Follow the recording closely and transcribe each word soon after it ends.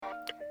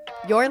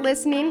You're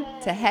listening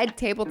to Head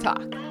Table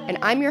Talk, and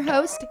I'm your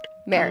host,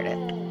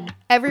 Meredith.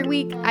 Every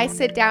week, I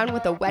sit down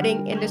with a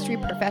wedding industry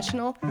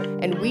professional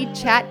and we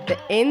chat the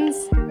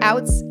ins,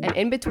 outs, and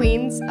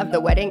in-betweens of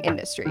the wedding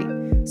industry.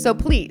 So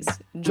please,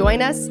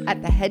 join us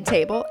at the head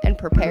table and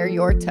prepare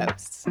your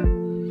toasts.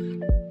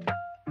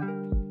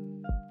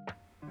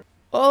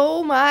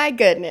 Oh my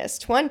goodness,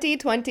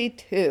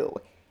 2022.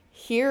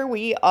 Here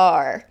we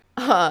are.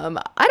 I don't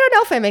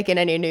know if I'm making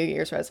any New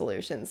Year's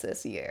resolutions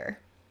this year.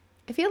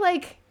 I feel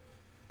like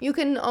you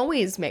can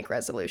always make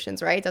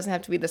resolutions, right? It doesn't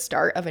have to be the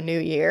start of a new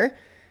year.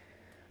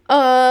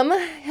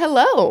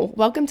 Hello.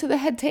 Welcome to the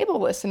Head Table,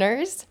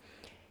 listeners.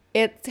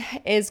 It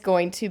is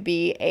going to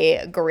be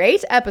a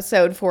great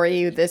episode for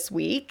you this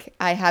week.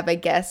 I have a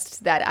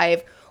guest that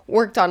I've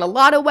worked on a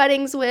lot of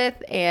weddings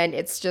with, and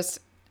it's just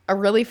a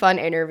really fun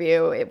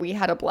interview. We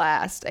had a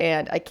blast,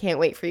 and I can't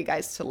wait for you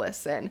guys to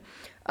listen.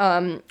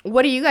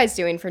 What are you guys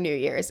doing for New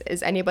Year's?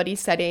 Is anybody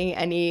setting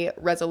any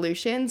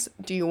resolutions?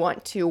 Do you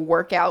want to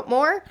work out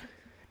more?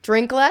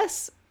 Drink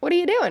less? What are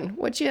you doing?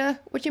 What you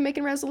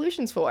making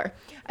resolutions for?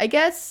 I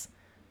guess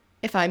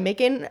if I'm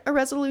making a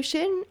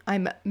resolution,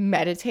 I'm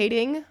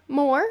meditating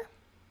more.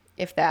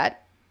 If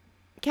that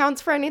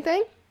counts for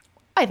anything,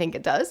 I think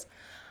it does.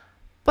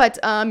 But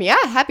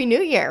Happy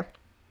New Year.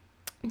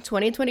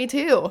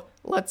 2022.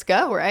 Let's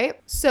go,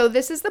 right? So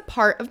this is the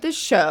part of the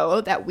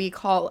show that we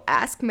call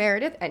Ask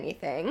Meredith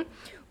Anything,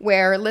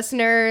 where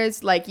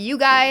listeners like you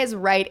guys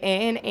write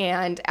in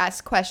and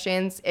ask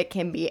questions. It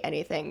can be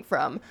anything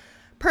from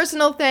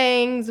personal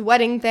things,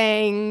 wedding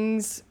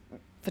things,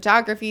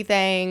 photography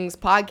things,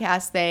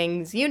 podcast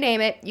things, you name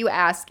it, you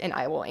ask and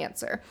I will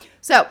answer.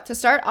 So to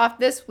start off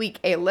this week,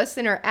 a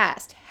listener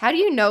asked, how do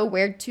you know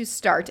where to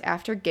start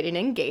after getting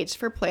engaged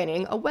for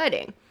planning a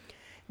wedding?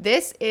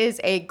 This is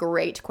a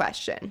great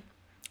question.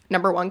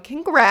 Number one,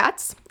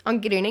 congrats on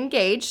getting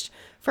engaged.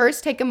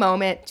 First, take a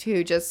moment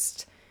to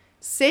just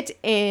sit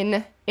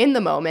in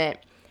the moment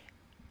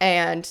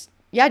and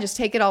just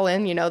take it all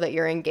in, that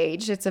you're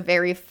engaged. It's a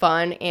very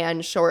fun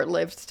and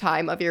short-lived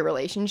time of your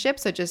relationship,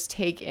 so just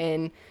take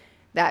in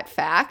that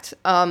fact.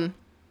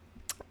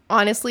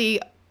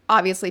 Honestly,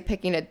 obviously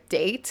picking a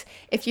date.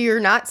 If you're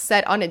not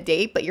set on a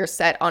date, but you're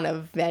set on a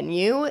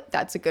venue,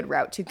 that's a good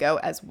route to go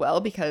as well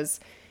because,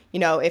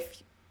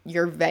 if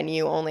your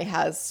venue only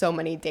has so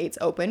many dates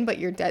open, but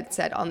you're dead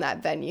set on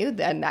that venue,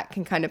 then that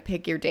can kind of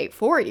pick your date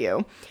for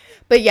you.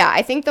 But yeah,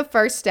 I think the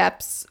first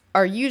steps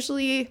are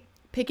usually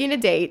picking a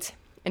date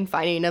and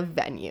finding a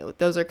venue.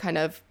 Those are kind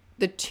of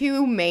the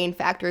two main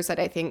factors that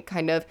I think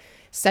kind of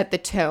set the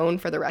tone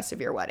for the rest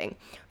of your wedding.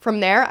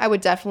 From there, I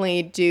would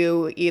definitely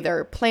do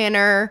either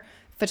planner,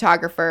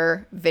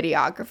 photographer,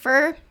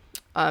 videographer.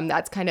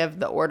 That's kind of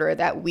the order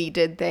that we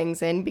did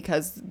things in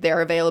because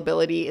their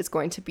availability is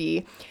going to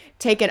be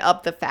taken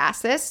up the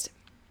fastest.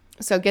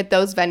 So get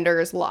those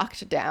vendors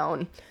locked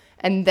down.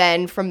 And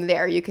then from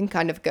there, you can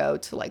kind of go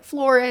to like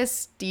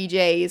florists,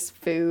 DJs,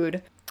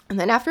 food. And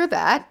then after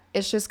that,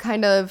 it's just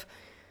kind of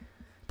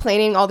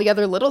planning all the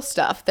other little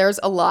stuff. There's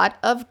a lot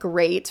of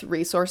great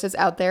resources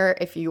out there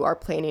if you are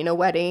planning a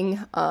wedding.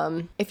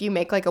 If you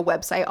make like a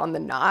website on The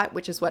Knot,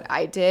 which is what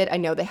I did, I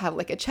know they have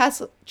like a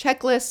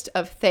checklist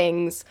of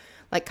things,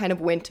 like kind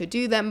of when to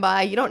do them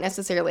by. You don't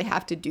necessarily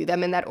have to do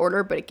them in that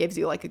order, but it gives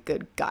you like a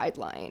good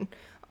guideline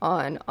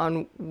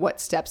on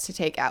what steps to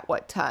take at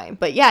what time.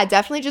 But yeah,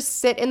 definitely just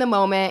sit in the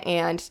moment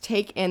and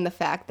take in the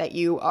fact that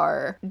you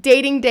are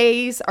dating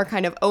days are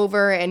kind of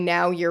over and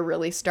now you're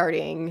really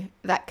starting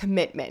that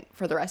commitment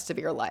for the rest of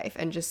your life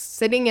and just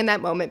sitting in that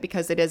moment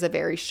because it is a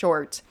very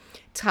short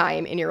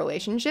time in your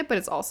relationship, but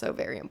it's also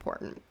very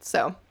important.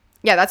 So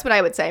yeah, that's what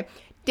I would say.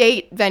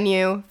 Date,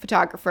 venue,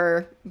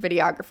 photographer,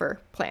 videographer,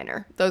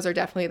 planner. Those are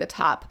definitely the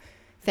top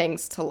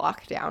things to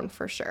lock down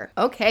for sure.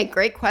 Okay,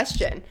 great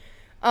question.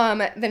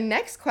 The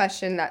next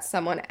question that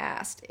someone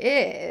asked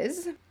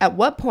is, at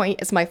what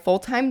point is my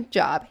full-time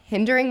job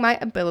hindering my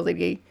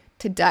ability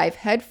to dive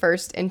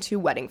headfirst into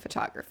wedding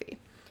photography?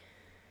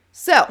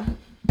 So,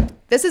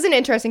 this is an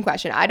interesting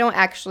question. I don't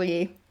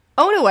actually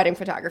own a wedding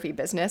photography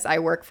business. I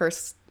work for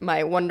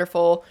my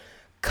wonderful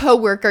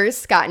co-workers,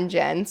 Scott and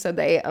Jen, so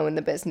they own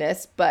the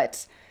business,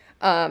 but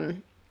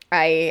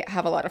I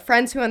have a lot of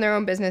friends who own their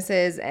own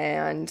businesses,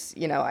 and,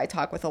 I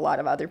talk with a lot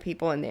of other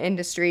people in the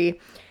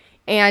industry,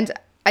 and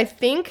I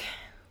think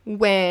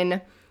when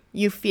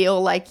you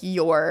feel like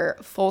your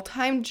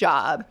full-time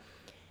job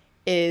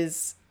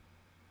is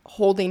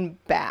holding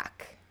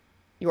back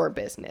your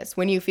business,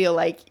 when you feel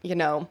like,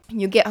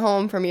 you get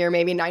home from your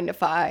maybe 9 to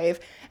 5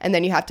 and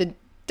then you have to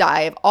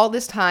dive all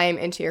this time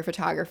into your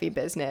photography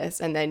business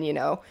and then,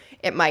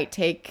 it might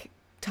take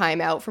time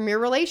out from your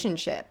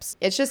relationships.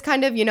 It's just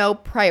kind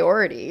of,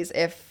 priorities.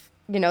 If,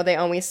 they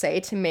always say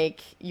to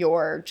make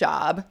your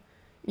job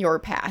your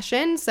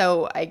passion.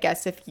 So I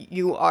guess if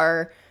you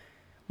are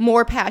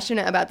more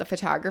passionate about the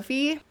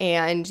photography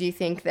and you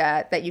think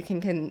that you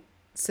can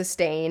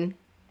sustain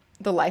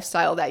the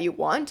lifestyle that you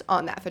want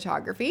on that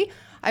photography,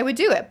 I would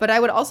do it. But I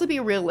would also be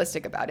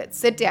realistic about it.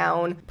 Sit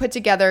down, put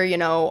together,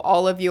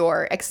 all of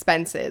your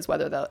expenses,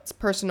 whether that's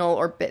personal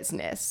or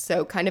business.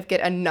 So kind of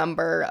get a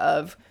number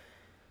of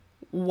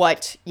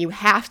what you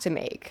have to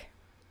make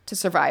to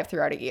survive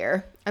throughout a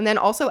year. And then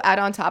also add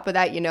on top of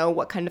that,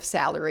 what kind of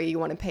salary you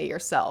want to pay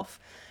yourself.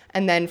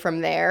 And then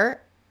from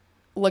there,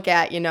 look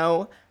at,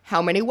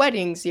 how many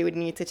weddings you would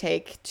need to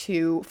take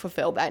to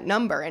fulfill that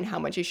number and how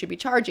much you should be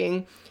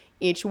charging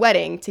each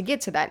wedding to get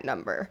to that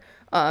number.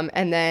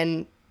 And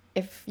then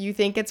if you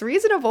think it's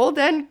reasonable,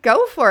 then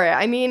go for it.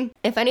 I mean,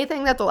 if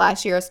anything that the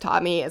last year has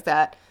taught me is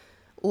that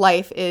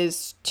life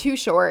is too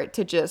short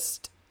to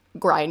just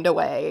grind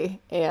away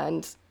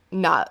and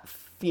not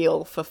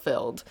feel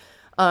fulfilled.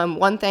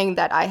 One thing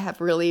that I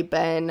have really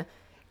been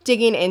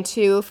digging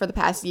into for the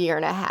past year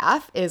and a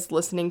half is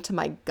listening to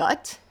my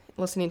gut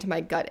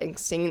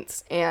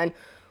instincts and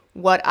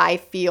what I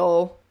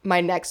feel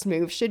my next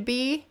move should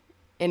be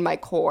in my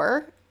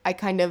core. I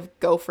kind of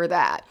go for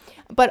that.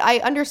 But I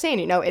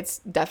understand, it's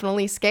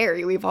definitely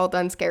scary. We've all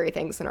done scary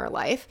things in our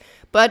life.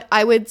 But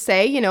I would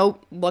say,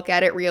 look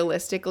at it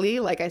realistically,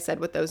 like I said,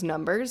 with those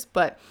numbers,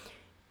 but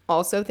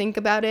also think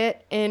about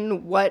it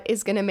in what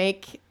is going to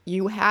make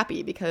you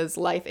happy, because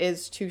life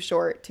is too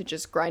short to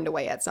just grind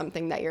away at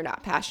something that you're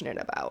not passionate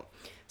about.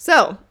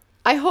 So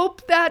I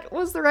hope that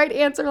was the right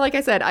answer. Like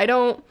I said, I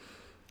don't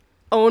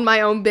own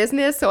my own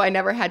business, so I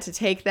never had to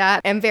take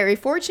that. I'm very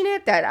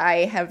fortunate that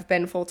I have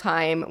been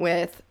full-time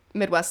with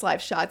Midwest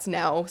Live Shots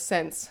now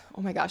since,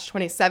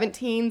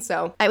 2017.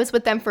 So I was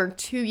with them for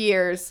 2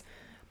 years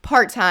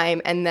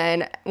part-time, and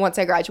then once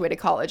I graduated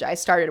college, I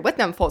started with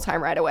them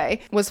full-time right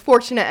away. Was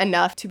fortunate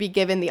enough to be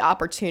given the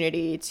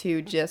opportunity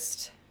to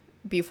just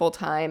be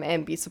full-time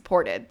and be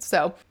supported.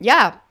 So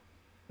yeah,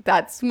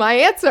 that's my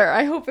answer.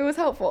 I hope it was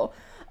helpful.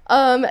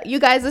 You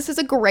guys, this is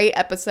a great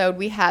episode.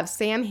 We have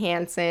Sam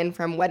Hansen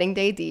from Wedding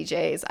Day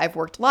DJs. I've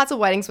worked lots of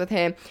weddings with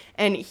him,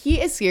 and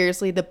he is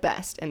seriously the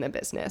best in the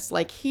business.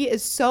 Like, he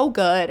is so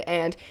good,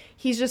 and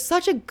he's just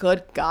such a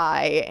good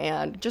guy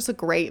and just a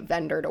great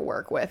vendor to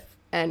work with.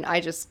 And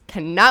I just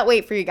cannot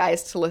wait for you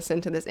guys to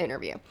listen to this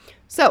interview.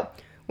 So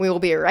we will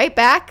be right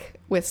back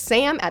with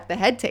Sam at the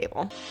head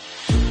table.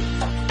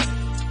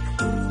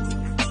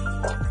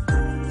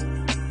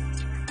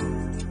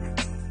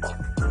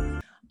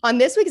 On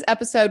this week's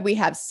episode, we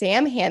have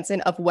Sam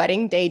Hansen of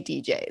Wedding Day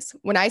DJs.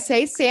 When I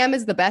say Sam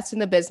is the best in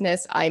the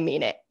business, I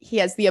mean it. He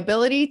has the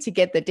ability to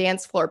get the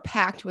dance floor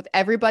packed with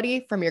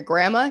everybody from your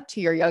grandma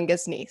to your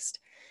youngest niece.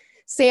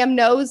 Sam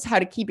knows how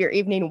to keep your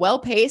evening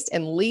well-paced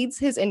and leads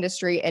his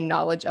industry in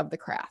knowledge of the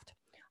craft.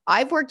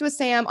 I've worked with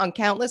Sam on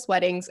countless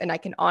weddings, and I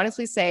can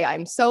honestly say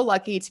I'm so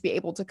lucky to be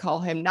able to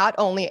call him not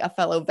only a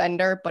fellow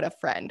vendor, but a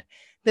friend.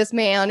 This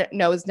man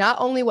knows not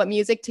only what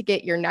music to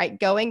get your night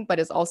going, but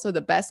is also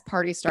the best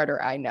party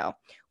starter I know.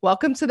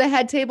 Welcome to the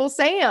head table,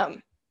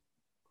 Sam.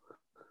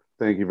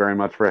 Thank you very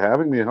much for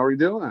having me. How are you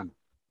doing?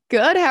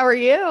 Good. How are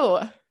you?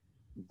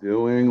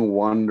 Doing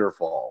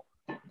wonderful.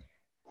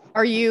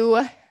 Are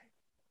you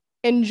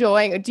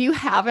enjoying? Do you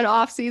have an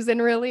off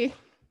season, really?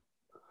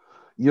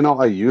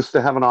 I used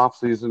to have an off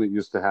season. It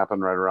used to happen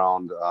right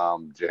around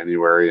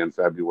January and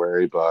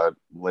February, but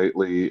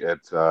lately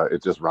it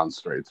just runs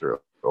straight through.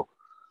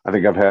 I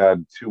think I've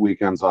had 2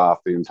 weekends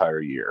off the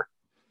entire year.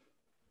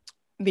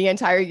 The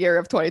entire year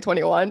of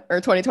 2021 or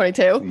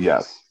 2022?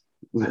 Yes.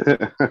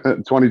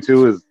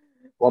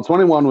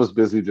 21 was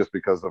busy just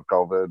because of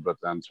COVID, but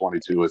then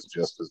 22 is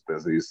just as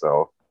busy.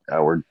 So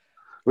yeah,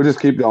 we just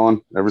keep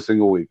going every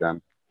single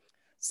weekend.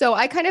 So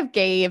I kind of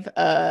gave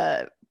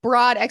a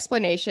broad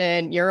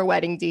explanation. You're a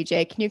wedding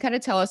DJ. Can you kind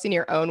of tell us in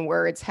your own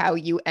words how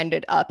you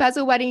ended up as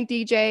a wedding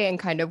DJ and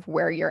kind of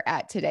where you're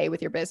at today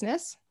with your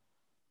business?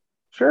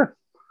 Sure.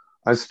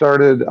 I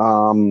started,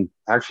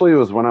 actually, it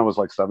was when I was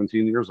like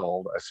 17 years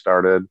old.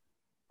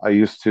 I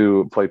used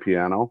to play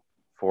piano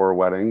for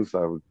weddings.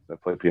 I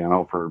played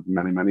piano for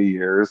many, many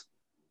years.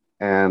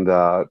 And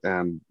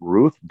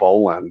Ruth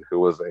Boland, who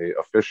was a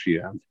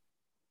officiant,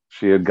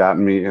 she had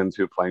gotten me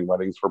into playing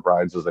weddings for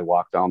brides as they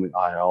walked down the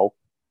aisle.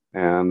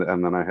 And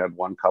then I had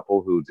one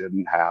couple who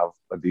didn't have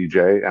a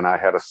DJ, and I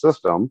had a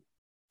system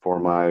for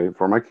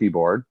my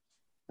keyboard.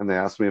 And they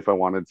asked me if I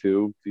wanted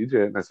to DJ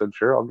it. And I said,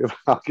 sure,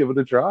 I'll give it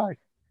a try.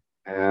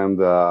 And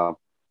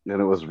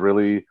it was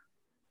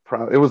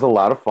it was a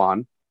lot of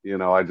fun.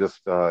 I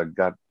just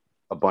got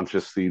a bunch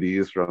of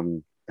CDs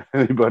from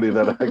anybody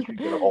that I could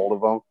get a hold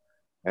of them,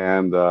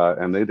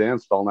 and they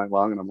danced all night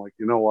long. And I'm like,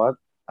 you know what?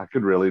 I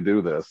could really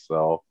do this.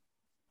 So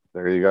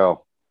there you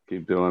go.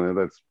 Keep doing it.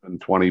 It's been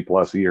 20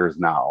 plus years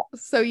now.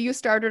 So you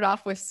started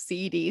off with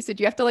CDs. Did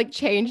you have to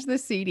change the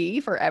CD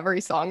for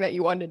every song that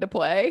you wanted to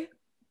play?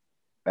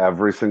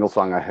 Every single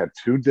song. I had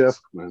 2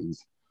 Discmans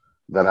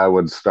that I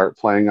would start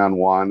playing on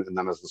one, and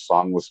then as the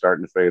song was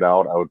starting to fade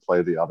out, I would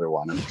play the other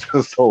one. And it's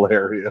just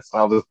hilarious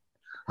how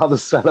the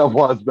setup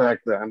was back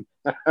then.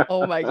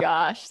 Oh my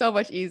gosh, so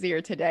much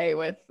easier today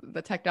with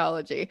the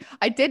technology.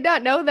 I did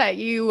not know that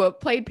you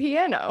played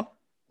piano.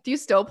 Do you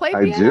still play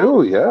piano? I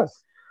do,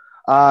 yes.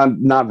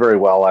 Not very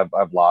well.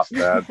 I've lost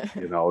that,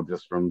 you know,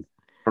 just from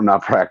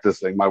not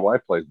practicing. My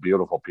wife plays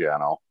beautiful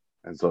piano,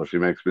 and so she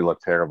makes me look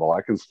terrible.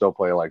 I can still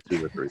play like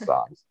two or three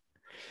songs.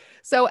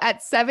 So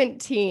at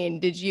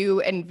 17, did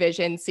you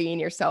envision seeing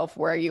yourself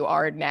where you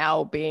are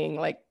now, being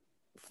like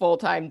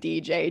full-time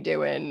DJ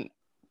doing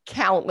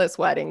countless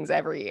weddings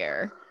every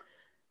year?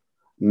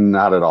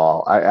 Not at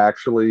all. I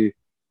actually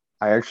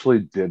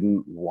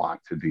didn't want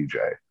to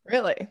DJ.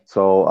 Really?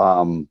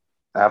 So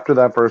after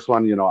that first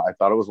one, you know, I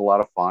thought it was a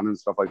lot of fun and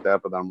stuff like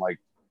that, but then I'm like,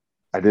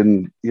 I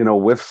didn't, you know,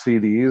 with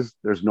CDs,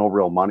 there's no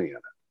real money in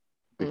it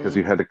because Mm,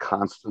 you had to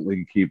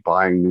constantly keep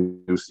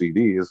buying new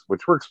CDs,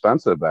 which were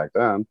expensive back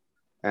then.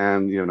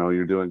 And you know,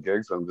 you're doing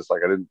gigs. I'm just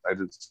like, I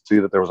didn't see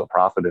that there was a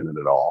profit in it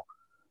at all.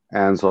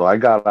 And so I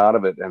got out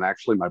of it. And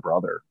actually, my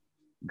brother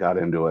got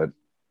into it.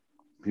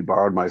 He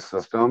borrowed my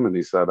system and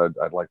he said,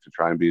 I'd like to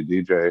try and be a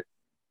DJ.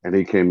 And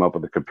he came up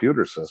with a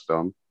computer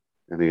system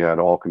and he had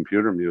all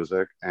computer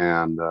music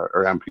and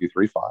or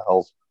MP3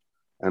 files.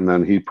 And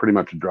then he pretty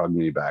much drugged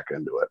me back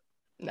into it.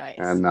 And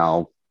nice.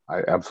 now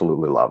I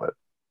absolutely love it.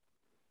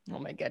 Oh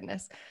my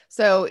goodness.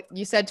 So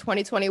you said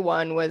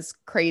 2021 was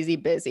crazy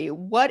busy.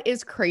 What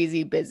is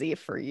crazy busy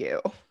for you?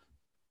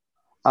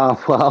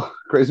 Well,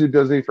 crazy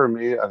busy for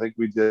me. I think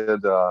we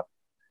did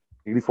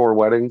 84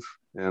 weddings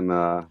Oh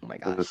my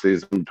in the gosh.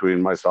 season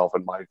between myself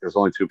and Mike. There's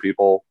only two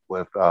people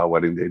with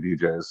wedding day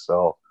DJs.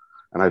 So,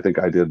 and I think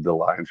I did the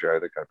lion's share. I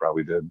think I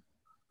probably did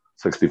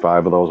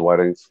 65 of those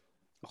weddings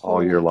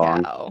all year Holy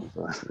long. cow.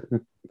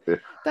 So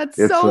That's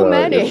so it's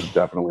many.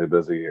 definitely a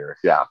busy year.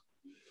 Yeah.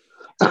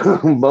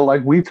 But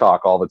like we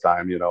talk all the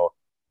time, you know,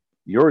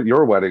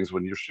 your weddings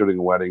when you're shooting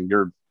a wedding,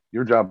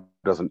 your job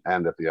doesn't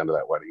end at the end of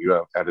that wedding. You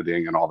have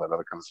editing and all that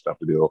other kind of stuff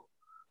to do.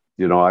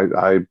 You know,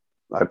 I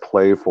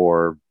play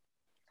for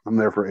I'm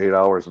there for 8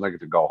 hours and I get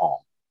to go home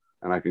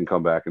and I can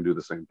come back and do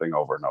the same thing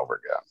over and over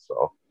again.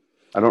 So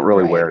I don't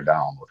really Right. wear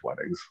down with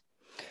weddings.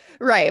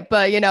 Right.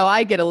 But,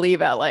 I get to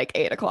leave at like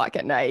 8 o'clock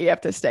at night. You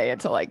have to stay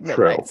until like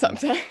midnight True.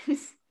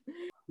 sometimes.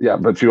 Yeah,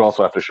 but you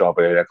also have to show up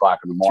at 8 o'clock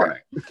in the True.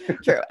 morning.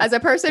 True. As a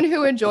person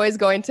who enjoys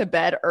going to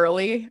bed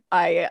early,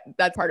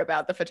 that's part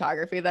about the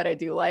photography that I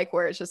do like,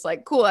 where it's just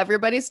like, cool,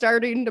 everybody's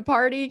starting to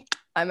party.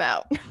 I'm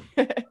out.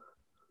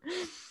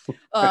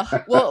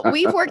 Well,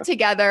 we've worked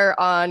together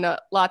on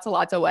lots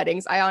of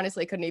weddings. I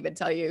honestly couldn't even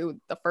tell you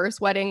the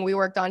first wedding we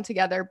worked on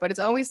together, but it's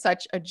always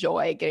such a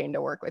joy getting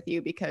to work with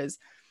you because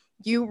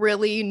you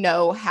really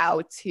know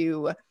how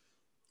to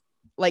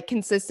like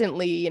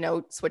consistently,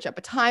 switch up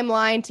a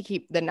timeline to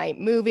keep the night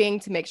moving,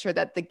 to make sure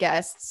that the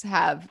guests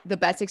have the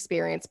best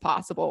experience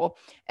possible.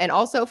 And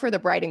also for the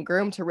bride and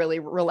groom to really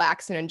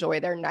relax and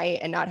enjoy their night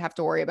and not have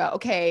to worry about,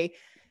 okay,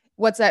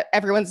 what's that?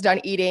 Everyone's done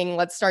eating.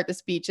 Let's start the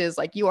speeches.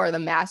 Like you are the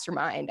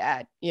mastermind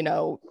at,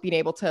 being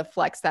able to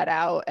flex that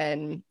out.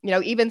 And,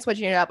 even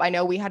switching it up. I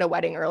know we had a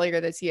wedding earlier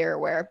this year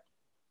where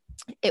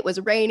it was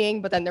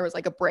raining, but then there was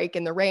like a break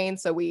in the rain.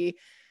 So we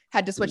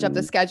had to switch up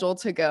the schedule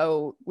to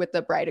go with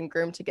the bride and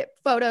groom to get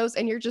photos.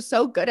 And you're just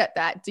so good at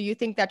that. Do you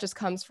think that just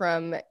comes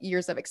from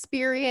years of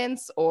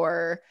experience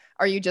or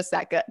are you just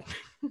that good?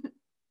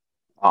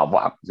 Oh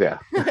wow, yeah.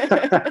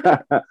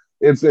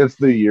 It's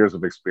the years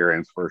of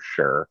experience for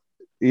sure.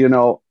 You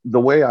know, the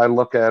way I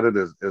look at it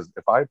is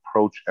if I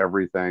approach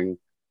everything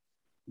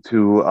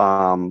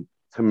to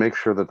make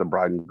sure that the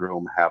bride and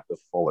groom have the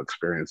full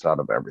experience out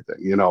of everything.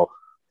 You know,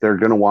 they're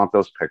going to want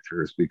those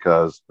pictures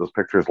because those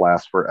pictures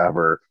last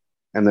forever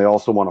and they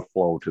also want to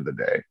flow to the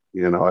day.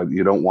 You know,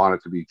 you don't want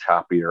it to be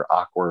choppy or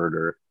awkward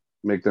or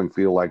make them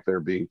feel like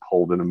they're being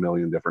pulled in a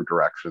million different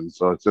directions.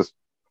 So it's just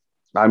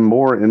I'm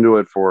more into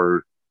it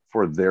for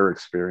their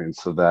experience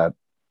so that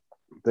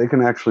they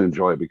can actually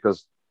enjoy it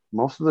because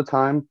most of the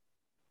time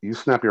you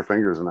snap your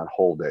fingers and that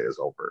whole day is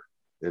over.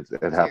 It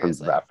happens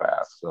Seriously. that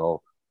fast.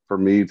 So for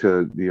me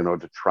to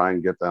to try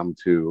and get them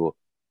to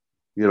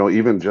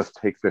even just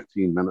take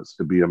 15 minutes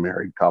to be a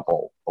married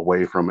couple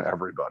away from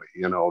everybody,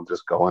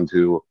 just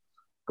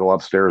go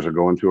upstairs or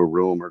go into a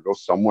room or go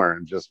somewhere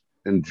and just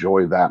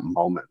enjoy that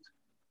moment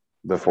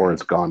before Right.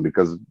 it's gone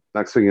because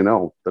next thing you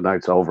know the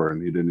night's over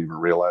and you didn't even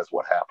realize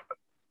what happened.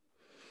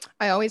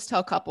 I always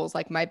tell couples,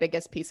 like, my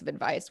biggest piece of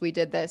advice, we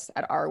did this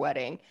at our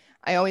wedding.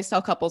 I always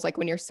tell couples, like,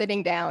 when you're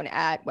sitting down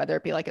at whether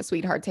it be like a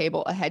sweetheart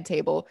table, a head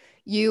table,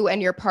 you and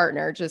your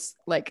partner just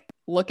like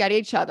look at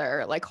each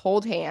other, like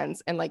hold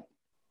hands and like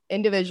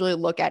individually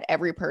look at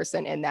every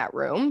person in that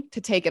room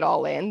to take it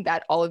all in,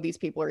 that all of these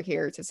people are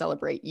here to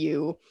celebrate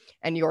you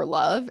and your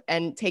love.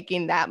 And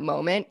taking that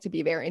moment to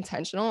be very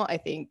intentional, I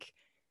think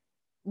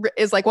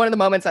is like one of the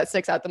moments that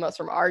sticks out the most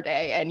from our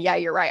day. And yeah,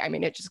 you're right. I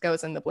mean, it just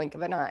goes in the blink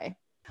of an eye.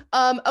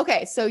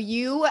 Okay, so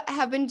you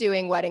have been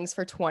doing weddings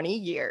for 20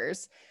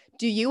 years.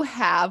 Do you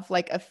have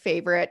like a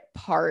favorite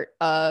part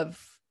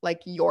of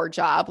like your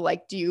job?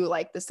 Like, do you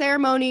like the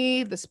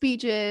ceremony, the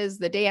speeches,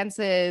 the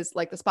dances,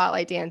 like the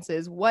spotlight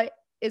dances? What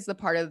is the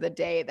part of the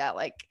day that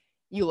like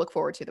you look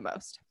forward to the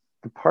most?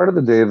 The part of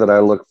the day that I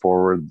look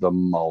forward the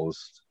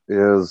most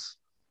is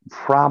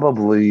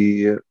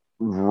probably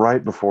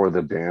right before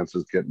the dance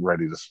is getting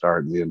ready to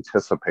start, and the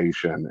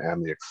anticipation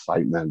and the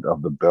excitement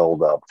of the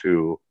build up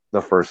to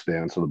the first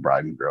dance of the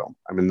bride and groom.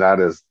 I mean, that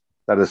is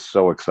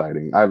so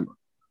exciting. I've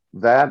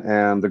that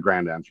and the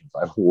grand entrance.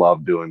 I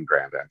love doing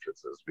grand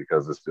entrances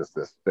because it's just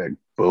this big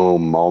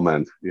boom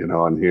moment,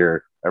 and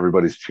here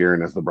everybody's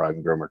cheering as the bride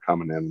and groom are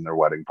coming in their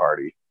wedding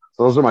party.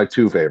 So those are my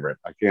two favorite.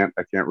 I can't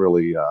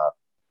really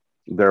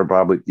they're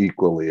probably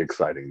equally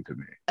exciting to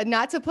me.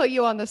 Not to put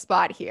you on the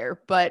spot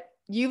here, but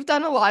you've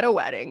done a lot of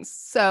weddings.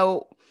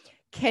 So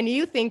can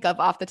you think of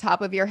off the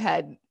top of your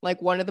head,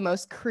 like one of the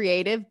most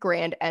creative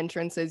grand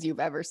entrances you've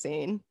ever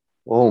seen?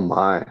 Oh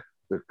my,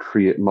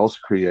 the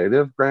most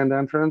creative grand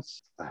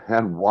entrance. I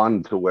had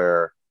one to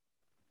where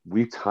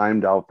we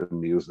timed out the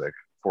music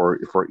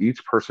for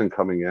each person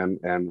coming in,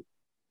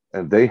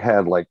 and they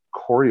had like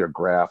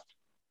choreographed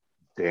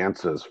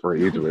dances for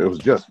each of it. It was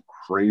just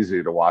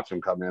crazy to watch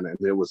them come in, and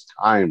it was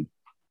timed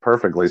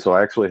perfectly. So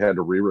I actually had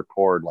to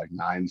re-record like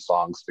 9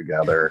 songs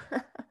together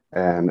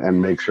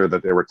and make sure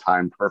that they were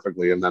timed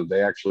perfectly. And then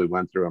they actually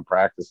went through and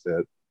practiced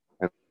it.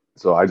 And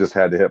so I just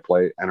had to hit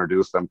play,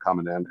 introduce them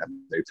coming in, and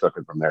they took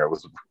it from there. It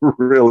was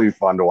really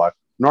fun to watch.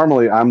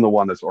 Normally, I'm the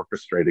one that's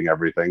orchestrating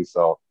everything.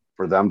 So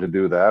for them to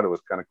do that, it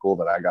was kind of cool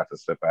that I got to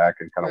sit back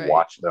and kind of Right.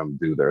 watch them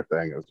do their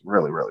thing. It was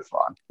really, really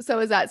fun. So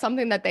is that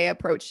something that they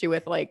approached you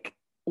with like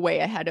way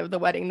ahead of the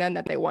wedding then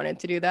that they wanted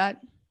to do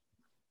that?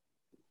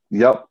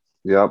 Yep.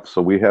 Yep.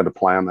 So we had to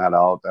plan that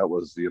out. That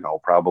was,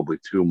 probably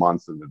 2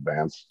 months in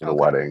advance to the Okay.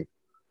 wedding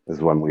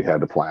is when we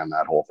had to plan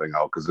that whole thing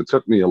out because it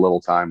took me a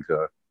little time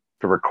to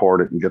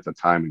record it and get the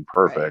timing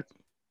Right. perfect.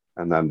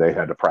 And then they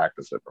had to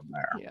practice it from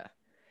there. Yeah.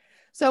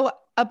 So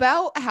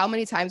about how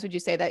many times would you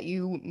say that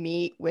you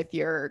meet with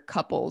your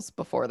couples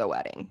before the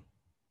wedding?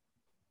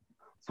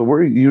 So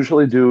we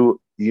usually do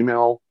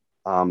email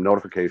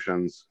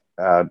notifications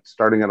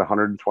starting at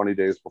 120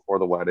 days before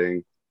the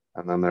wedding.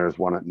 And then there's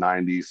one at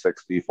 90,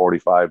 60,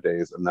 45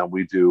 days. And then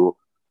we do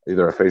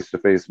either a face to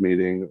face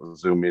meeting, a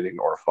Zoom meeting,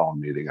 or a phone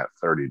meeting at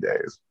 30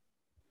 days.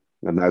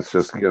 And that's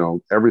just,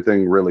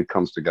 everything really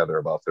comes together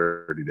about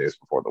 30 days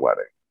before the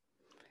wedding.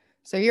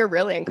 So you're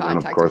really in And then,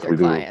 of contact with course, your we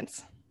do,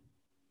 clients.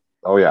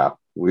 oh, yeah,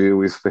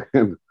 we stay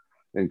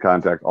in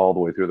contact all the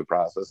way through the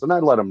process. And I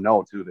let them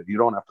know, too, that you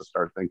don't have to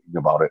start thinking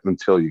about it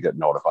until you get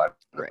notified at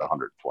the Right.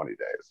 120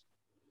 days.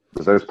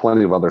 Because there's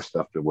plenty of other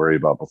stuff to worry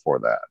about before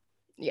that.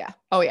 Yeah.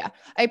 Oh, yeah.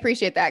 I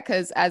appreciate that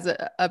because as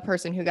a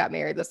person who got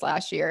married this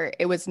last year,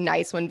 it was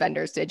nice when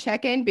vendors did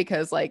check in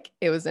because, like,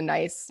 it was a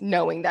nice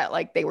knowing that,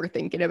 like, they were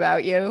thinking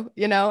about you,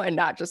 and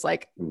not just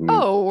like, Mhm.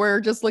 oh,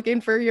 we're just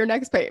looking for your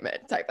next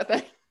payment type of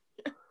thing.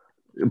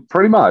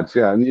 Pretty much,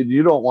 yeah. And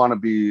you don't want to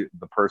be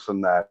the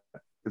person that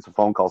gets a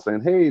phone call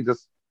saying, "Hey,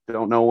 just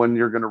don't know when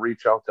you're going to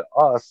reach out to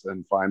us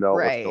and find out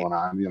what's Right. going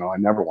on." I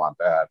never want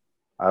that.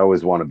 I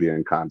always want to be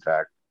in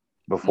contact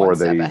One before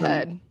they step even.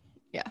 ahead.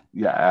 Yeah.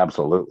 Yeah,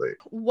 absolutely.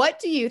 What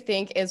do you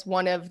think is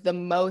one of the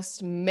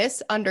most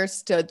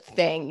misunderstood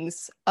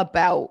things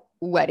about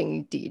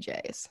wedding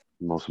DJs?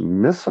 Most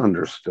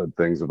misunderstood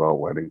things about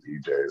wedding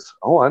DJs.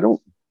 Oh, I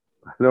don't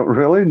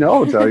really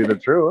know. Tell you the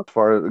truth.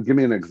 Give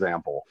me an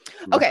example.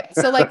 Okay,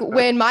 so like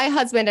when my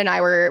husband and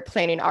I were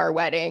planning our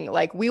wedding,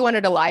 like we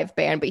wanted a live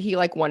band, but he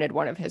like wanted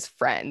one of his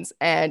friends.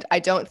 And I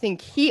don't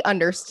think he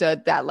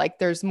understood that like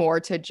there's more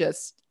to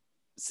just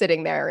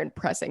sitting there and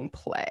pressing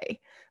play.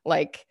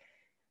 Like,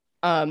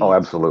 Oh, um,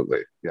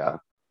 absolutely. Yeah,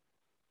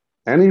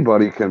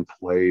 anybody can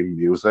play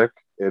music.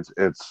 It's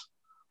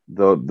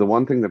the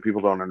one thing that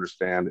people don't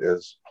understand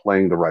is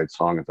playing the right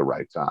song at the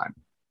right time.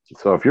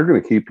 So if you're going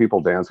to keep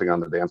people dancing on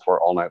the dance floor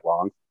all night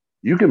long,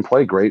 you can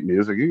play great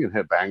music. You can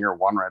hit banger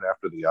one right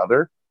after the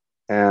other,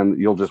 and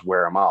you'll just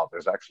wear them out.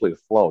 There's actually a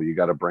flow. You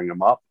got to bring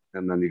them up,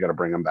 and then you got to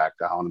bring them back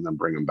down, and then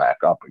bring them back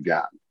up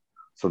again.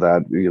 So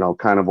that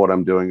kind of what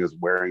I'm doing is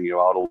wearing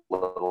you out a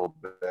little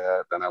bit.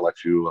 Then I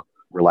let you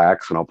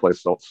relax, and I'll play a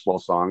slow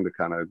song to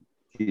kind of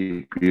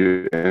keep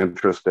you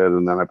interested,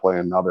 and then I play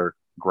another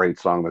great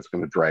song that's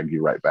going to drag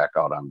you right back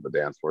out on the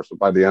dance floor. So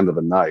by the end of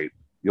the night,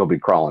 you'll be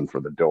crawling for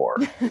the door.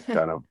 It's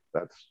kind of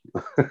that's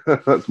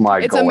that's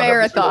my it's a goal at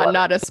every single marathon, wedding.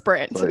 not a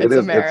sprint. So it It's a is.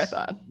 It's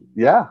marathon.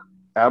 yeah,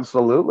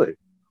 absolutely.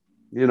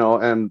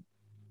 And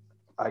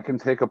I can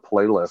take a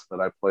playlist that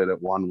I played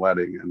at one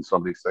wedding and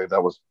somebody say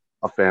that was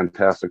a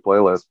fantastic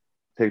playlist.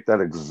 Take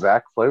that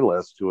exact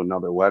playlist to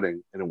another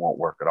wedding and it won't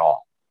work at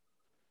all.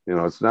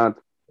 It's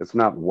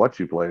not what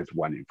you play, it's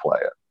when you play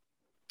it.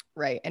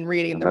 Right. And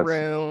reading And the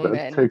room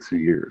that and takes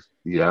years.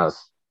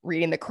 Yes.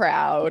 reading the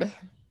crowd.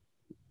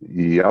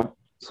 Yep.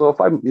 So if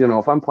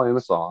I'm playing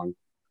a song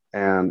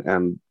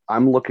and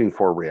I'm looking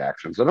for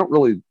reactions, I don't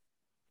really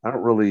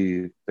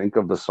think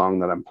of the song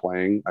that I'm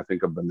playing. I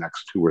think of the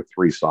next 2 or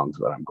 3 songs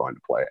that I'm going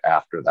to play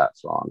after that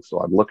song. So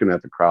I'm looking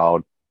at the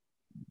crowd,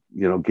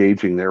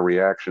 gauging their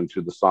reaction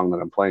to the song that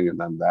I'm playing, and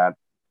then that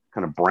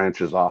kind of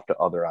branches off to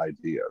other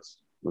ideas.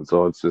 And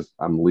so it's just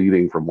I'm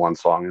leading from one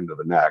song into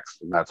the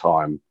next, and that's how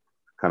I'm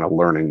kind of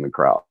learning the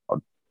crowd.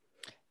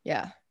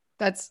 Yeah.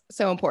 That's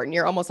so important.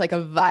 You're almost like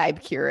a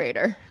vibe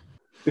curator.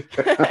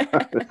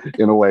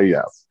 In a way,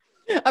 yes.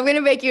 I'm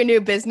gonna make you a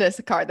new business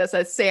card that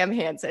says Sam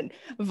Hansen,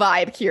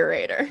 vibe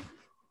curator.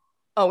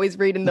 Always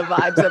reading the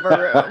vibes of a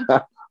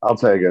room. I'll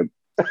take it.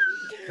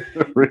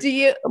 Do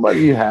you But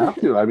you have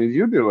to. I mean,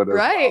 you do it as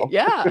right? well.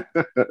 Yeah.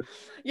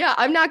 Yeah.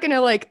 I'm not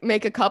gonna like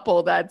make a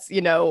couple that's,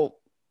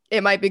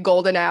 it might be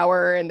golden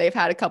hour and they've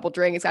had a couple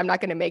drinks. I'm not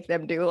gonna make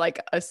them do like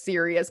a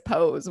serious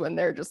pose when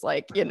they're just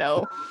like,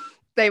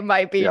 they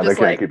might be Yeah, they just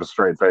can't like, keep a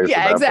straight face at yeah,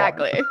 that point.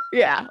 exactly.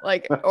 Yeah.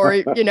 Like,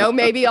 or,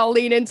 maybe I'll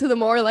lean into the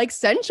more like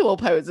sensual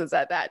poses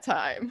at that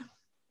time.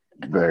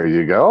 There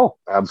you go.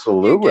 You get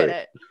Absolutely.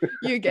 it.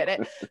 You get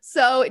it.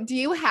 So, do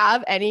you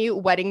have any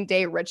wedding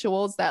day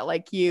rituals that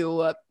like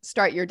you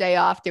start your day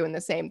off doing the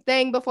same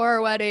thing before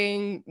a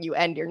wedding? You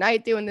end your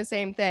night doing the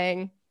same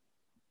thing?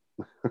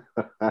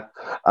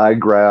 I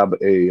grab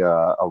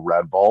a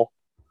Red Bull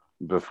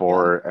Yeah.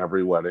 before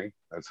every wedding.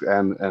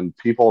 And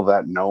people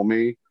that know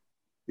me,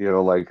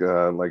 like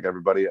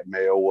everybody at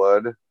Mayo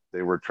Wood,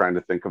 they were trying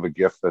to think of a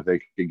gift that they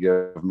could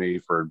give me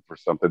for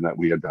something that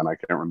we had done. I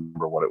can't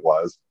remember what it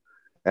was.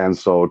 And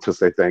so to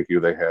say thank you,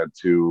 they had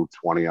two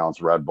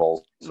 20-ounce Red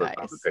Bulls sitting on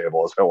the Nice.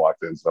 table as I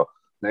walked in. So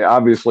they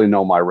obviously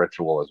know my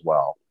ritual as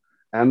well.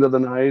 End of the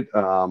night,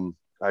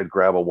 I'd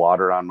grab a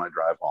water on my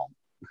drive home.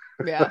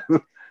 Yeah.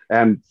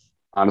 And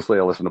honestly,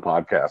 I listen to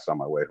podcasts on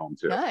my way home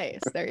too.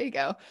 Nice. There you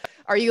go.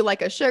 Are you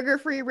like a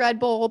sugar-free Red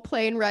Bull,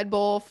 plain Red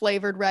Bull,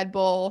 flavored Red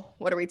Bull?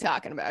 What are we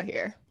talking about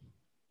here?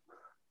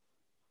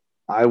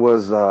 I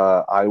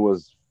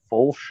was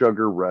full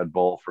sugar Red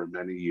Bull for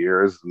many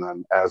years, and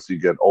then as you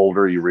get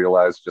older, you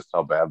realize just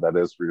how bad that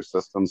is for your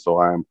system. So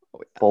I'm Oh,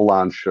 yeah. full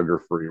on sugar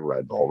free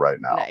Red Bull right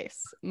now.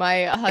 Nice.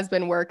 My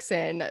husband works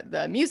in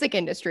the music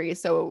industry,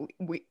 so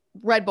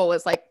Red Bull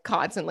is like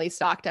constantly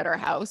stocked at our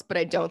house, but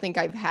I don't think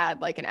I've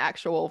had like an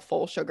actual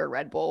full sugar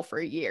Red Bull for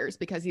years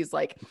because he's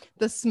like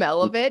the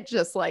smell of it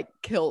just like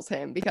kills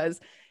him because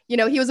he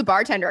was a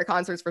bartender at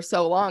concerts for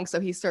so long,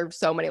 so he served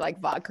so many like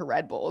vodka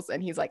Red Bulls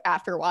and he's like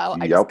after a while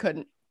I just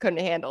Yep, couldn't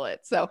handle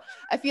it. So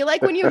I feel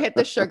like when you hit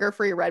the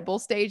sugar-free Red Bull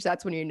stage,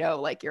 that's when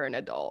like you're an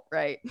adult,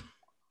 right?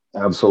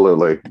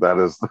 absolutely.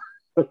 That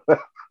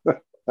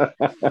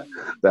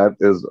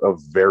is a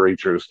very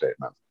true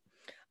statement.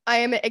 I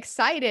am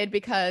excited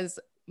because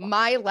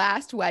my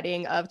last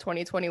wedding of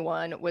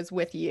 2021 was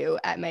with you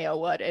at Mayo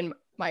Wood, and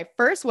my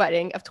first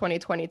wedding of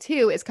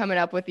 2022 is coming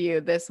up with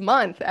you this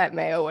month at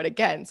Mayo Wood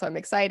again. So I'm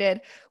excited.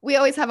 We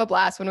always have a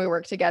blast when we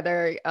work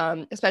together,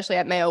 especially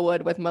at Mayo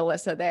Wood with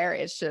Melissa there.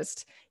 It's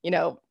just,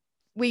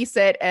 we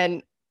sit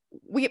and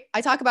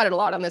I talk about it a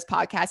lot on this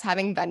podcast,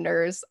 having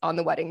vendors on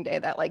the wedding day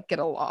that like get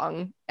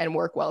along and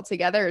work well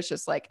together. It's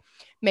just like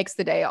makes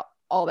the day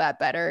all that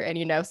better. And,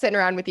 sitting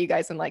around with you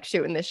guys and like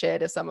shooting the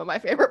shit is some of my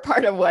favorite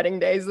part of wedding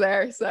days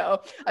there.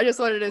 So I just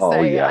wanted to Oh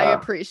say I yeah,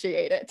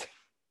 appreciate it.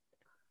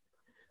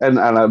 and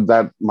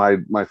that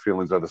my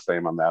feelings are the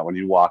same on that. When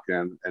you walk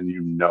in and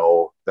you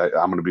know that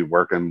I'm going to be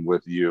working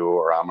with you,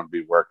 or I'm going to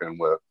be working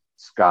with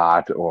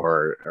Scott,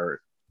 or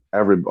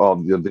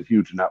the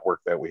huge network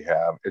that we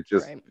have,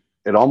 Right.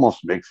 it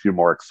almost makes you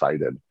more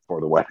excited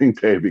for the wedding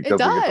day It because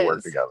we get to work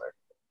does. together.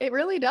 It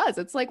really does.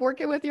 It's like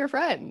working with your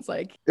friends.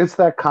 Like, It's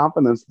that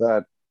confidence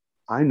that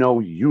I know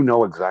you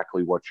know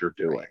exactly what you're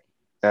doing right.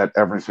 at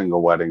every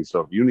single wedding. So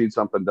if you need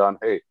something done,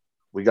 hey,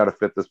 we got to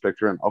fit this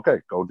picture in. Okay,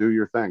 go do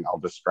your thing. I'll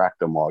distract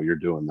them while you're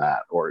doing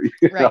that. Or,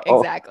 Right,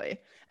 exactly.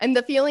 And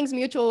the feeling's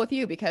mutual with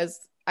you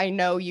because I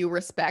know you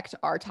respect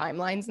our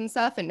timelines and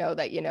stuff and know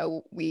that,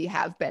 we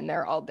have been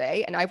there all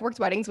day. And I've worked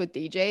weddings with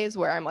DJs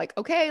where I'm like,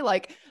 okay,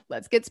 like,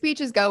 let's get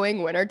speeches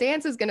going when our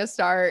dance is going to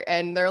start.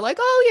 And they're like,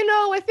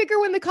 oh, I figure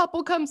when the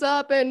couple comes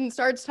up and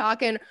starts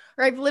talking,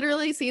 or I've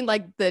literally seen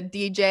like the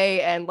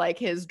DJ and like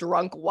his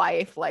drunk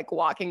wife, like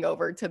walking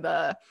over to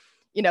the,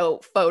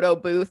 photo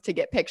booth to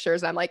get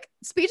pictures. I'm like,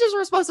 speeches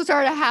were supposed to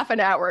start a half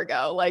an hour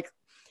ago. Like,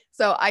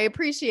 so I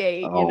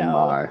appreciate, oh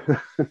my.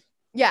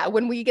 yeah,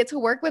 when we get to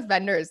work with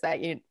vendors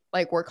that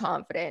like we're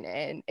confident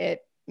and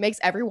it makes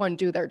everyone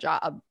do their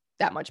job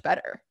that much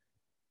better.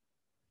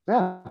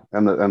 Yeah.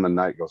 And the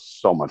night goes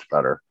so much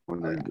better Oh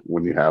yeah.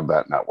 when you have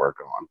that network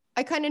on.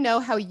 I kind of know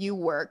how you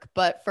work,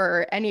 but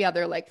for any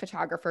other like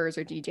photographers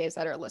or DJs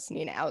that are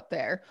listening out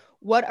there,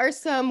 what are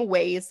some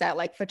ways that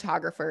like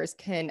photographers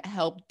can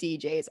help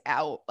DJs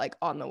out like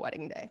on the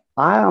wedding day?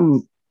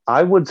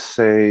 I would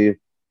say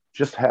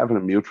just having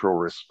a mutual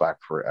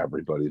respect for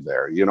everybody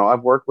there.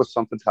 I've worked with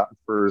some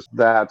photographers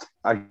that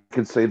I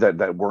could say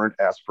that weren't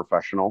as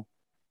professional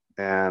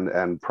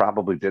and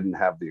probably didn't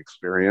have the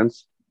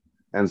experience.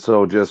 And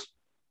so just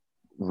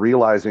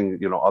realizing,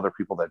 other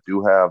people that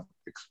do have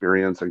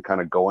experience and kind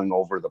of going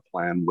over the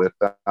plan with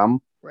them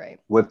Right.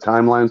 with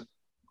timelines.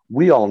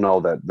 We all know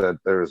that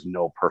there's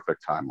no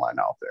perfect timeline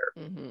out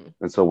there. Mm-hmm.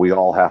 And so we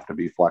all have to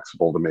be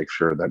flexible to make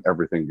sure that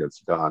everything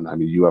gets done. I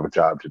mean, you have a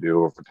job to do,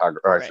 or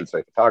I Right. should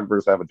say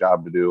photographers have a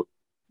job to do,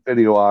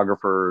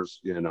 videographers,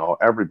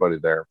 everybody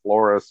there,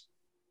 florists,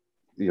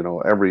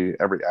 every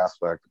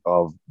aspect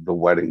of the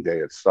wedding day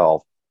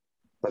itself.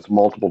 That's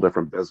multiple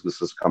different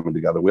businesses coming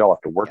together. We all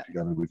have to work Yeah.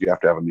 together, but you have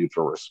to have a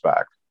mutual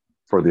respect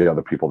for the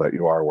other people that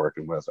you are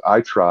working with.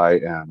 I try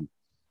and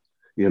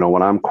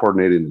when I'm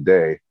coordinating the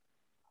day,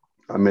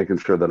 I'm making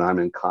sure that I'm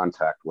in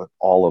contact with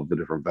all of the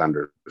different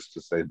vendors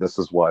to say, this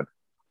is what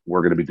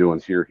we're going to be doing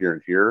here, here,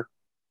 and here.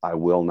 I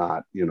will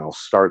not,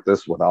 start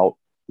this without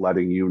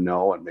letting you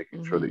know and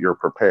making sure that Mm-hmm. you're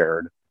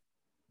prepared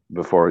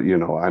before,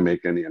 I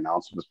make any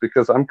announcements,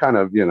 because I'm kind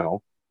of,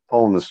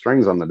 pulling the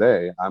strings on the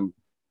day. I'm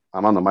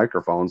on the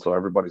microphone, so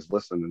everybody's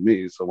listening to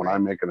me. So when I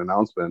Right. make an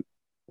announcement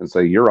and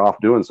say you're off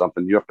doing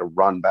something, you have to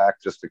run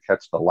back just to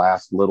catch the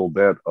last little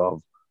bit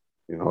of,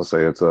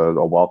 say it's a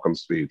welcome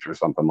speech or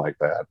something like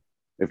that.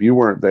 If you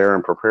weren't there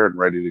and prepared and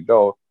ready to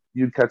go,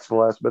 you'd catch the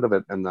last bit of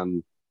it, and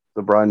then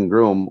the bride and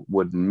groom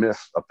would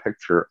miss a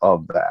picture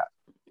of that.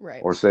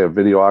 Right. Or say a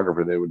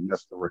videographer, they would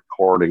miss the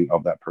recording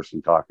of that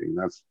person talking.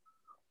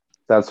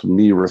 That's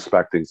me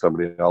respecting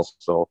somebody else.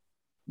 So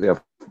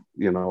if,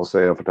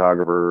 say a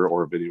photographer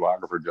or a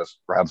videographer just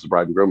grabs the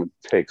bride and groom and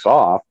takes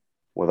off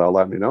without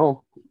letting me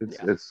know,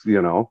 Yeah.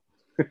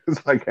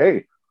 it's like,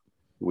 hey,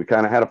 we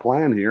kind of had a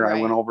plan here. I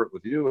went Right. over it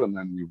with you, and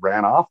then you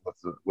ran off with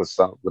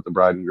the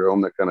bride and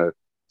groom. That kind of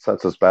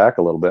sets us back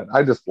a little bit.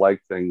 I just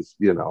like things,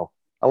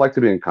 I like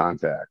to be in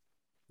contact.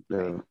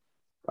 Right. Uh,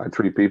 I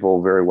treat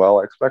people very well.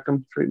 I expect them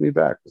to treat me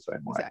back the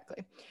same way.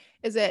 Exactly.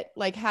 Is it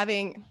like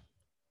having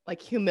like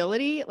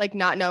humility, like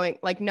not knowing,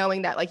 like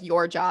knowing that like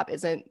your job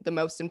isn't the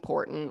most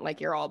important,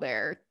 like you're all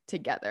there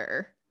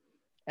together,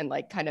 and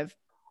like kind of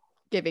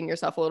giving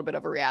yourself a little bit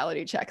of a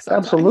reality check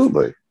sometimes?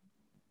 Absolutely.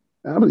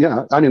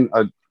 Yeah. I mean,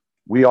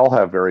 we all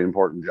have very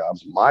important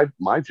jobs.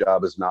 My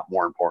job is not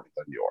more important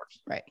than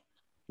yours. Right.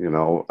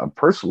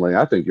 Personally,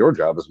 I think your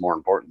job is more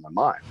important than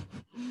mine,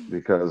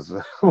 because,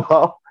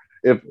 well,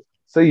 if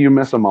say you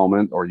miss a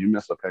moment or you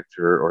miss a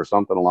picture or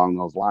something along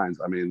those lines,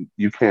 I mean,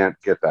 you can't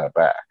get that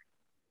back.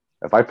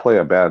 If I play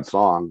a bad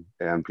song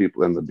and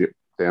people in the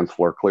dance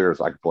floor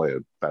clears, I can play a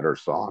better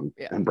song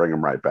Yeah. and bring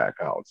them right back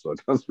out. So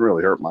it doesn't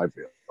really hurt my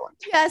feelings.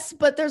 Yes,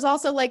 but there's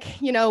also like,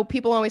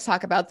 people always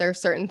talk about there's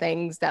certain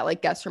things that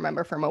like guests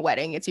remember from a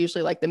wedding. It's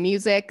usually like the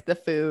music, the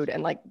food,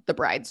 and like the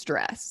bride's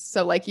dress.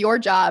 So like your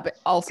job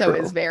also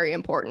is True. very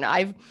important.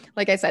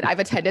 Like I said, I've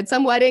attended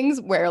some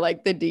weddings where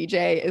like the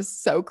DJ is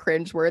so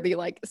cringeworthy,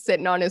 like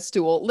sitting on his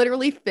stool,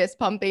 literally fist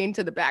pumping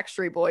to the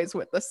Backstreet Boys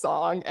with the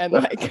song. And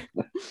like,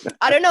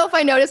 I don't know if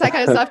I noticed that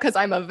kind of stuff because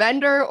I'm a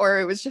vendor or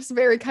it was just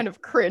very kind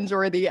of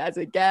cringeworthy as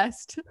a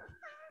guest.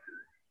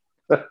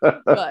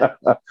 But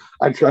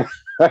I try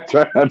I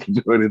try not to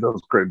do any of those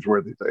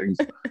cringeworthy things.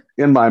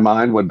 In my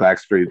mind, when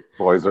Backstreet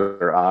Boys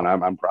are on,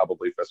 I'm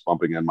probably fist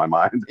pumping in my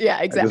mind. yeah,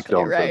 I just exactly.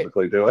 don't Right.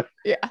 physically do it.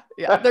 Yeah.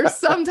 Yeah. There's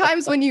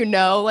sometimes when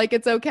like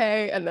it's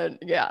okay. And then,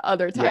 yeah,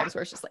 other Yeah. times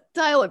where it's just like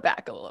dial it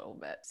back a little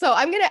bit. So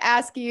I'm going to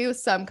ask you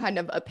some kind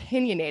of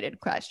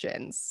opinionated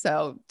questions.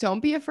 So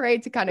don't be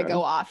afraid to kind of Okay.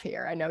 go off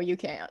here. I know you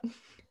can.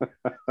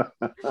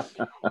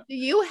 Do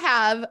you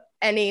have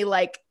any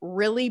like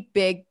really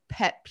big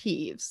pet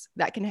peeves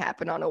that can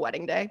happen on a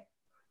wedding day?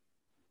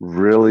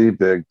 Really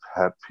big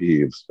pet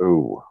peeves.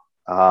 Ooh.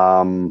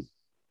 Um,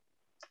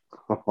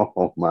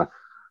 oh my,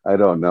 I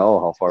don't know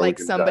how far we Like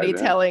can dive somebody in.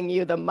 telling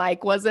you the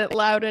mic wasn't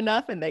loud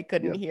enough and they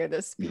couldn't Yeah, hear the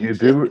you speeches.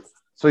 do.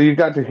 So you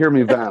got to hear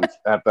me vent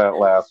at that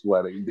last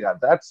wedding. Yeah,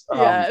 that's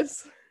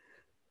Yes.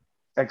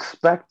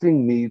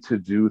 expecting me to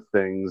do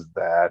things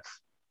that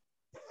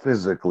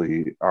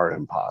physically are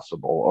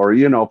impossible, or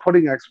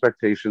putting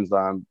expectations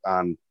on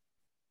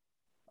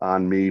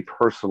me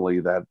personally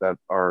that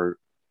are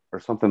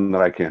something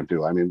that I can't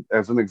do. I mean,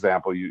 as an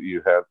example,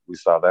 we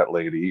saw that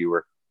lady.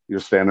 You're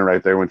standing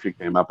right there when she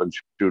came up and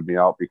chewed me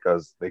out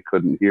because they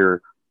couldn't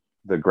hear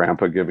the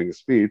grandpa giving a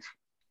speech.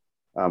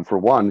 For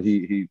one,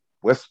 he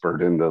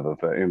whispered into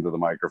the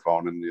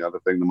microphone, and the other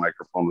thing, the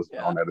microphone was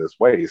Yeah. down at his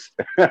waist.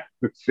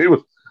 she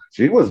was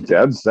she was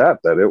dead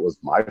set that it was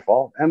my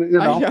fault, and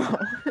I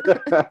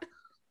know.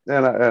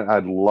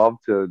 I'd love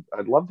to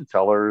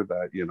tell her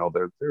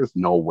that there's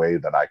no way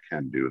that I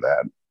can do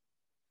that,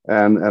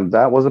 and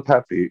that was a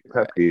pet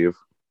Right. peeve.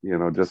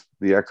 Just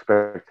the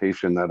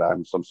expectation that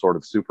I'm some sort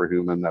of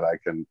superhuman, that I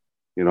can,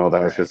 that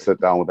I should Right.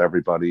 sit down with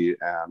everybody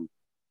and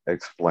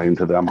explain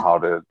to them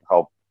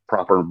how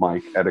proper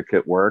mic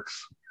etiquette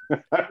works.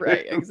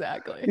 Right,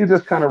 exactly. You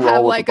just kind of Have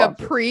roll with the like a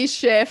punches,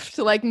 pre-shift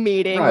like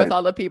meeting with right?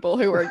 all the people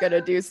who are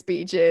gonna do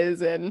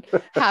speeches and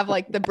have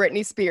like the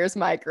Britney Spears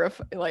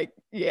microphone. Like,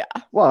 yeah,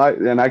 Well,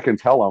 and I can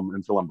tell them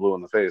until I'm blue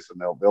in the face, and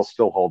they'll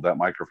still hold that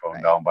microphone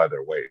right. down by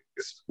their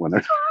waist when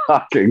they're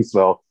talking.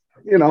 So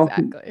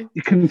Exactly.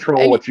 you control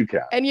And what you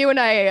can. and you and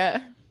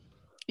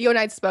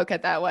I spoke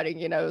at that wedding,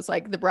 it was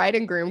like the bride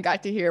and groom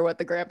got to hear what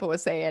the grandpa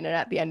was saying, and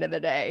at the end of the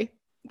day,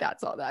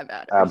 that's all that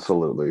matters.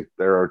 Absolutely,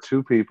 there are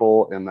two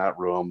people in that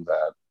room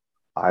that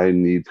I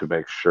need to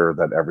make sure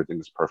that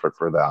everything is perfect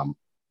for them,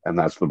 and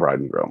that's the bride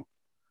and groom.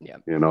 Yeah.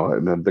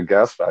 And then the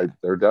guests, Yeah.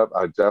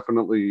 I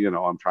definitely,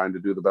 I'm trying to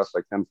do the best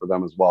I can for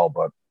them as well.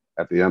 But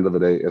at the end of the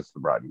day, it's the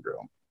bride and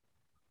groom.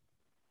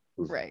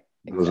 Right.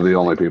 Those are the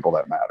only Exactly. people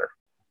that matter.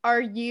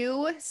 Are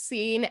you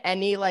seeing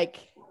any like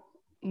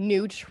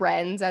new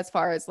trends as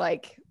far as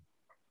like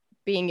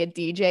being a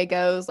DJ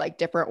goes, like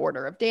different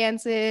order of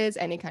dances,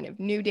 any kind of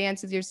new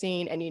dances you're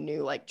seeing, any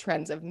new like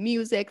trends of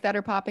music that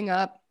are popping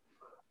up?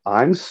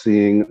 I'm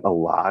seeing a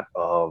lot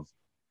of,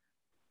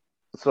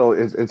 so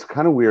it's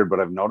kind of weird, but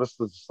I've noticed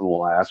this in the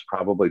last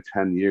probably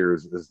 10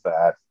 years is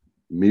that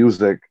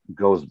music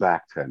goes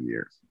back 10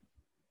 years.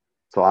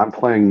 So I'm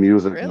playing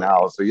music now.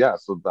 Really? So yeah,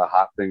 so the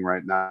hot thing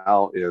right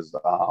now is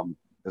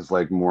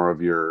like more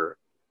of your,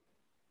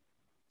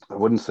 I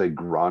wouldn't say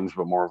grunge,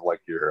 but more of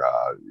like your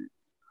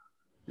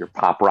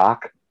pop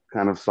rock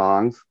kind of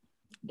songs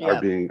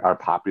Yep. are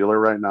popular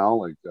right now.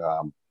 Like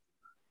I'm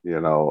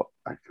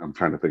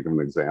trying to think of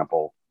an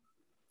example.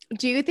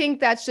 Do you think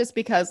that's just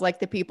because like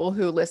the people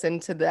who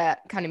listened to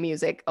that kind of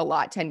music a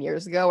lot 10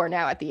 years ago are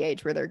now at the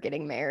age where they're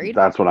getting married?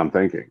 That's what I'm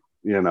thinking.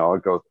 It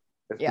goes,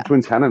 it's Yeah.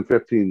 between 10 and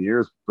 15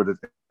 years, but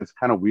it's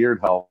kind of weird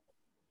how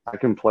I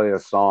can play a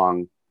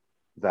song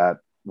that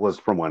was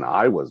from when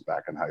I was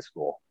back in high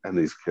school, and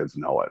these kids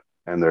know it,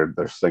 and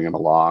they're singing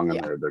along and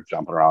Yeah. they're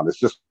jumping around. It's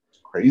just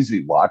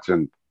crazy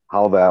watching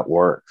how that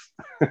works,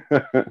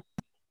 Yeah.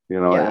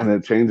 and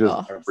it changes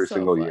Oh, every so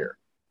single fun. year.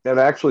 It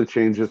actually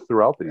changes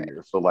throughout the Right.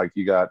 year. So like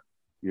you got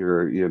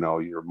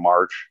your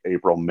March,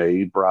 April,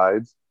 May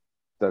brides.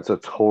 That's a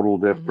total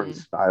different Hmm.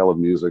 style of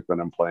music than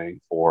I'm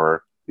playing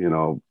for,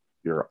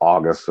 your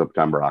August,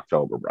 September,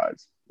 October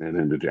brides and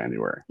into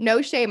January.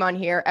 No shame on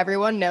here.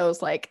 Everyone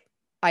knows like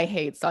I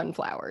hate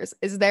sunflowers.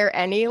 Is there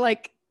any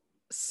like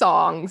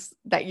songs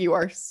that you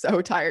are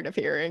so tired of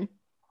hearing?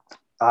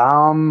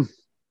 Um,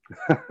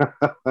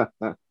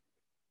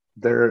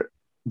 there,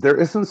 there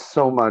isn't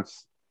so much.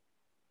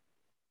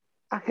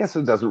 I guess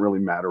it doesn't really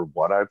matter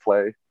what I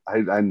play.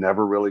 I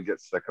never really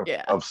get sick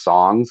Yeah. of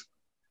songs.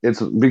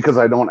 It's because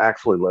I don't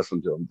actually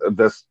listen to them.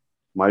 This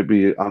might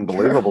be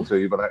unbelievable True.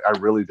 to you, but I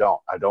really don't.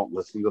 I don't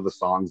listen to the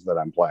songs that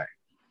I'm playing.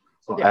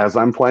 So Yeah. as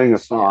I'm playing a Yeah.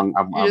 song,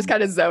 You just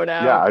kind of zone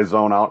yeah, out. I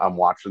zone out. I'm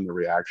watching the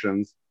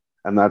reactions,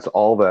 and that's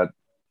all that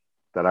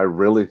I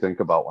really think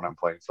about when I'm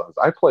playing songs.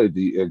 I play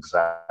the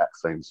exact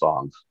same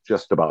songs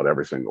just about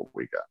every single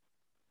weekend.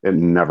 It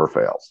never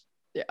fails.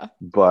 Yeah.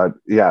 But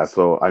yeah,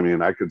 so I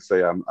mean, I could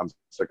say I'm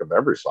sick of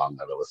every song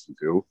that I listen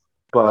to,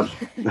 but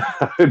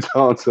I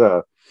don't.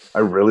 I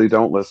really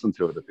don't listen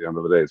to it at the end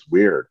of the day. It's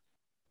weird.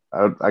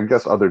 I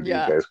guess other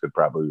Yeah. DJs could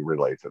probably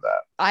relate to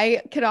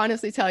I could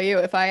honestly tell you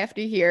if I have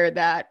to hear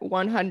that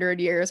 100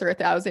 Years or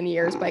 1,000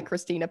 Years by that.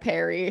 Christina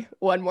Perry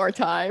one more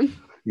time.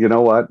 You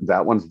know what?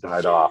 That one's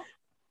died off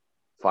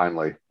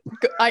finally.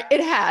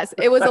 It has.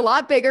 It was a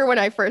lot bigger when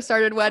I first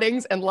started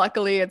weddings, and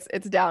luckily it's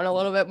down a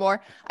little bit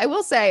more. I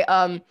will say,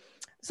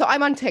 so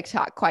I'm on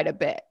TikTok quite a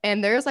bit,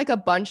 and there's like a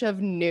bunch of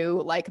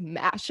new like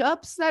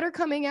mashups that are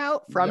coming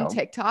out from Yeah,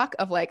 TikTok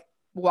of like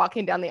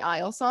walking down the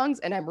aisle songs,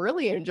 and I'm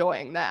really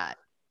enjoying that.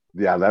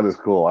 yeah, that is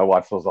cool. I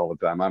watch those all the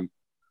time. I'm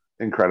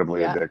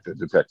incredibly Yeah. addicted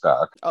to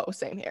TikTok. Oh,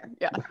 same here.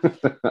 Yeah.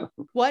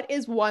 What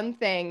is one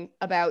thing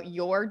about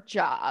your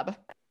job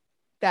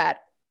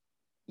that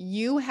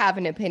you have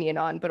an opinion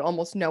on, but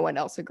almost no one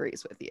else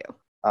agrees with you?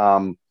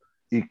 um,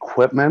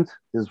 Equipment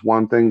is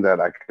one thing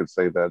that I could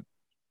say that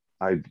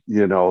I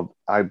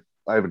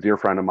have a dear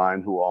friend of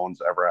mine who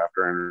owns Ever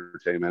After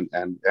Entertainment,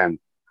 and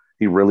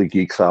he really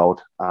geeks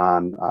out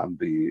on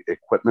the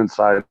equipment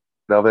side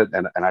of it,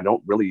 and I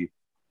don't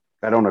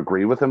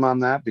agree with him on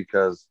that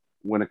because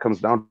when it comes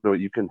down to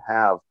it, you can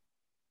have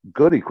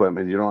good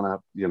equipment. You don't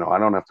have, I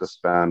don't have to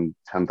spend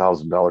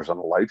 $10,000 on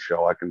a light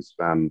show. I can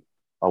spend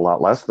a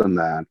lot less than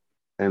that,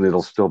 and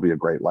it'll still be a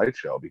great light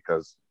show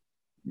because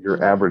your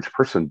Hmm. average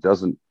person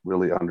doesn't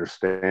really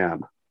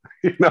understand,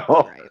 you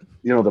know, Right.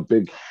 the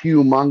big,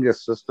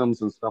 humongous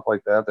systems and stuff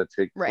like that that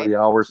take Right. 3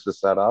 hours to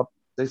set up.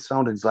 They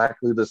sound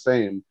exactly the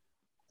same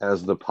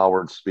as the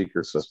powered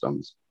speaker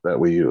systems that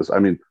we use. I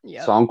mean,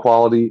 Yep. sound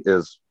quality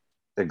is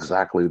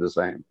exactly the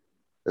same.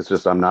 It's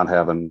just I'm not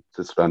having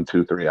to spend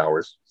 2 3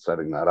 hours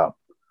setting that up.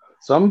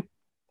 Some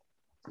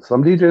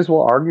some DJs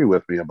will argue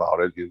with me about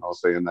it,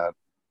 saying that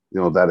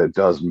that it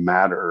does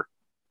matter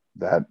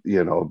that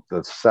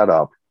the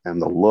setup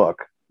and the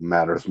look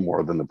matters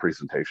more than the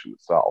presentation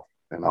itself.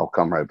 And I'll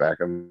come right back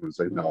and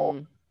say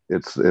no.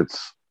 Mm.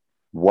 It's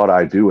what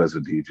I do as a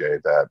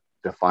DJ that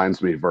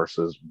defines me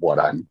versus what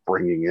I'm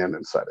bringing in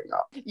and setting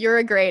up. You're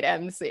a great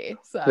MC.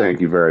 So, Thank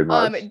you very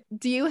much.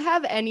 do you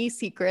have any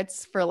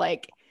secrets for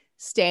like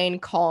staying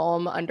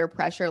calm under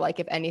pressure? Like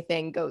if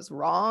anything goes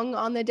wrong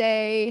on the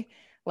day,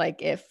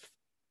 like if,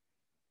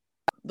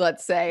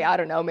 let's say, I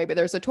don't know, maybe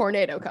there's a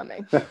tornado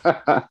coming.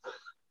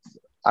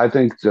 I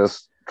think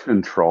just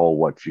control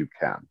what you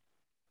can.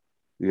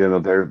 There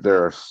Yep.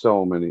 are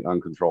so many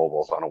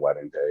uncontrollables on a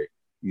wedding day.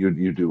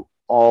 You do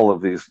all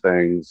of these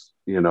things,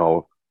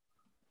 to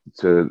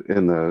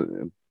in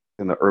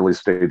the early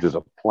stages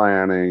of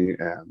planning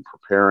and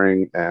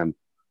preparing, and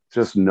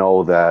just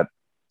know that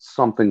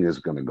something is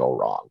going to go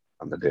wrong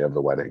on the day of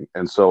the wedding.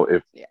 And so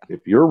Yeah.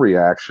 if your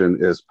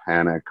reaction is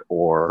panic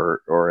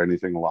or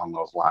anything along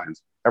those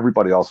lines,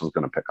 everybody else is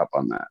going to pick up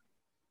on that.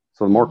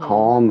 So the more Hmm.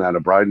 calm that a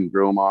bride and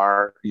groom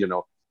are,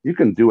 you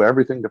can do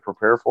everything to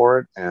prepare for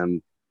it,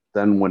 and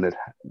then when it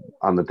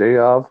on the day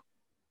of,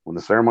 When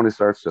the ceremony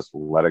starts, just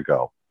let it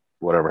go.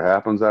 Whatever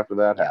happens after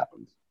that Yeah.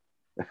 happens.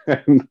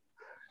 And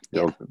you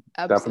Yeah. know,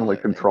 definitely Absolutely.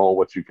 control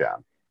what you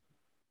can.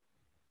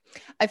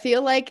 I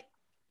feel like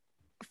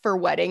for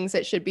weddings,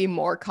 it should be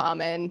more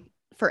common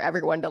for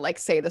everyone to like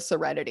say the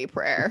serenity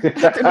prayer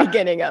at the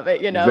beginning of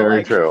it, Very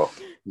like, true.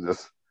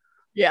 Just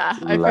yeah,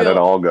 I let it feel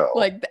all go.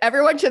 like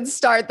everyone should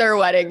start their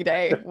wedding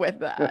day with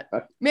that.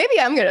 Maybe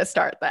I'm going to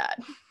start that.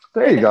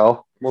 There you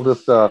go. We'll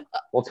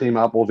team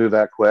up. We'll do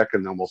that quick,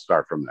 and then we'll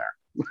start from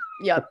there.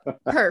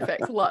 Yep.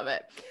 Perfect. Love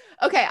it.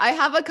 Okay. I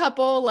have a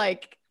couple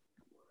like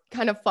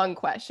kind of fun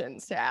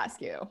questions to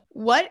ask you.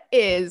 What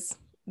is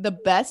the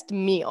best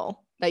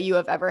meal that you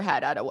have ever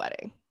had at a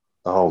wedding?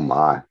 Oh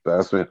my,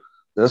 best man.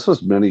 This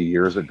was many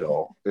years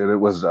ago, and it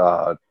was.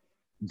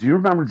 Do you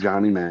remember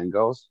Johnny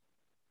Mangoes?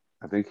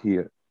 I think he.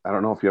 I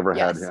don't know if you ever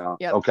had Yes. him.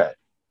 Yep. Okay,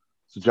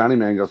 so Johnny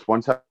Mangoes.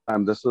 One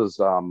time, this was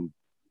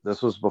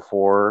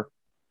before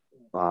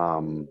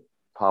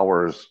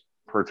Powers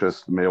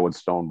purchased Maywood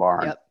Stone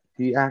Barn. Yep.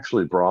 He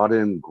actually brought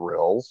in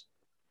grills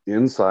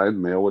inside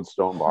Maywood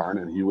Stone Barn,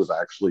 and he was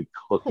actually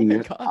Oh cooking my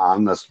it God.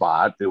 on the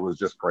spot. It was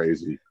just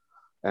crazy,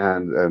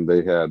 and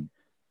they had.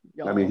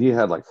 I mean, he Yum.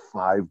 had like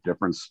 5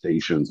 different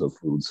stations of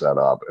food set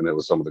up, and it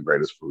was some of the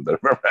greatest food that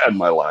I've ever had in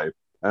my life.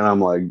 And I'm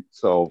like,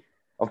 so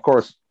of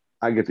course,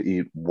 I get to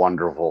eat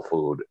wonderful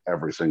food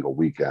every single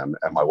weekend,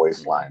 and my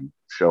waistline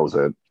shows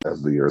it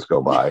as the years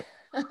go by.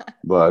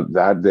 But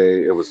that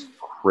day, it was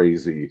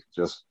crazy.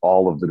 Just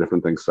all of the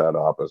different things set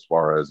up, as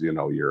far as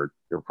your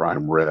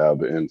prime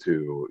rib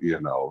into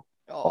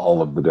all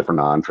Oh, of the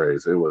different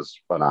entrees. It was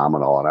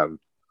phenomenal, and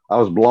I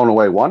was blown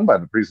away, one, by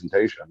the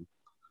presentation,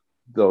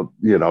 though,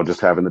 just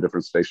having the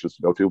different stations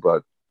to go to.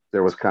 But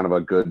there was kind of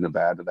a good and a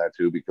bad to that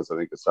too, because I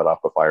think it set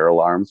off the fire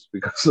alarms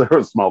because there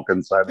was smoke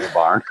inside the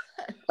barn.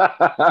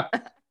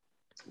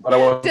 But I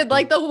was did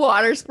like the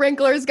water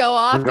sprinklers go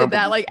off? Did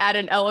that like add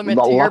an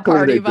element to your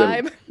luckily they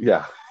party didn't. vibe?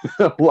 Yeah,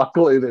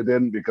 luckily they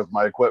didn't, because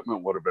my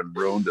equipment would have been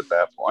ruined at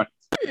that point.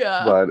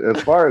 Yeah. But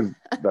as far as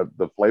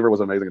the flavor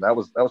was amazing. That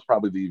was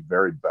probably the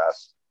very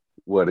best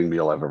wedding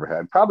meal I've ever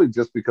had. Probably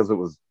just because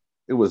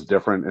it was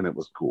different and it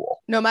was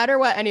cool. No matter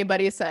what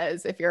anybody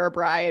says, if you're a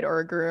bride or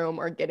a groom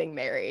or getting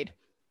married,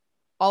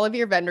 all of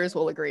your vendors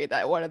will agree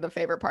that one of the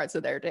favorite parts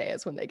of their day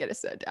is when they get to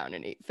sit down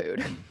and eat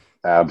food.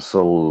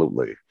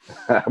 Absolutely,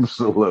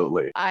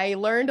 absolutely. I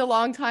learned a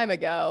long time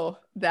ago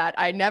that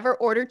I never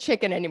order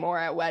chicken anymore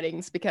at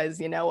weddings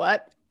because you know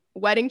what?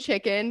 Wedding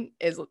chicken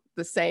is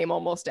the same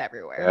almost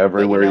everywhere. But you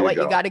Everywhere know you what?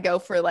 You go. got to go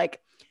for like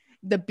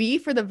the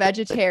beef or the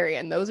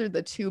vegetarian. Those are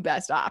the two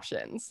best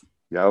options.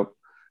 Yep.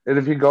 And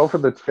if you go for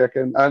the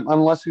chicken,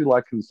 unless you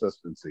like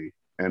consistency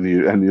and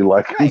you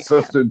like Right. Yeah.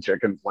 consistent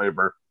chicken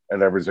flavor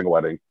at every single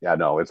wedding, yeah,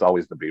 no, it's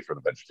always the beef or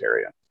the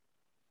vegetarian.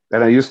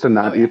 And I used to Oh,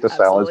 not yeah. eat the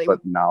salads, Absolutely. but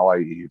now I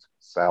eat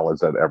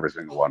salads at every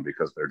single one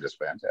because they're just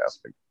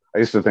fantastic. I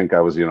used to think I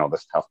was,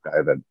 this tough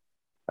guy that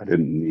I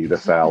didn't need a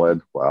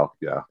salad. Well,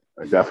 yeah,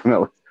 I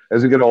definitely.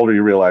 As you get older,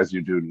 you realize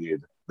you do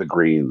need the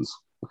greens.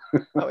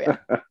 Oh, yeah.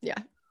 Yeah.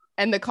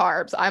 And the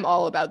carbs. I'm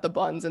all about the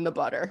buns and the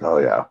butter. Oh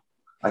yeah,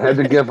 I had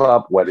to give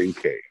up wedding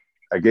cake.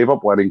 I gave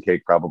up wedding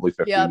cake probably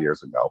 15 Yep.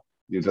 years ago.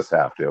 You just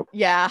have to.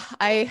 Yeah,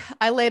 I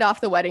laid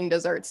off the wedding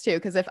desserts too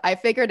because if I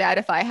figured out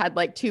if I had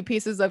like two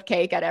pieces of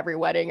cake at every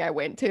wedding I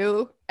went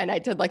to and I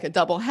did like a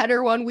double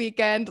header one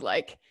weekend,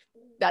 like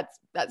that's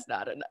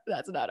not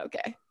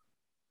okay.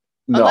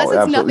 Unless No, it's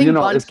absolutely. nothing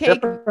bundt It's cake,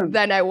 different.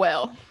 then I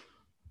will.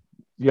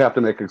 You have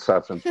to make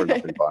exceptions for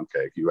nothing bun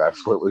cake. You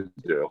absolutely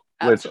do.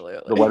 Which the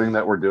Absolutely. wedding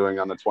that we're doing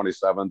on the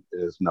 27th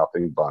is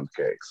nothing bun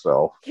cake.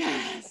 So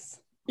Yes.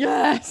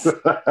 Yes.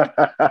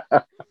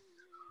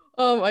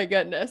 Oh my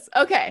goodness.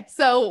 Okay,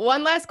 so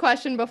one last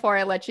question before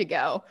I let you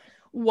go.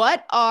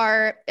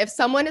 If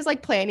someone is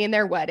like planning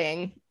their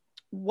wedding,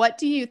 what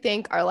do you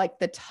think are like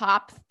the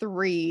top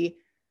three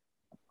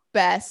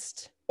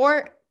best,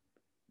 or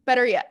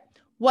better yet,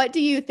 what do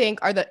you think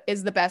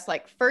is the best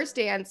like first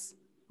dance,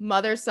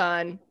 mother,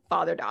 son,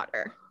 father,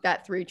 daughter,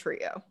 that three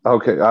trio?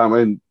 okay, I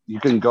mean, you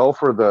can go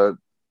for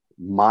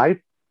my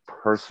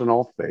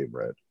personal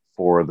favorite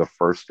for the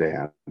first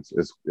dance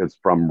is it's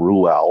from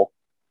Ruel,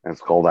 and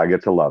it's called "I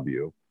Get to Love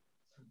You."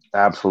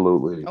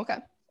 Absolutely Okay.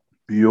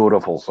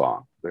 beautiful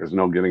song. There's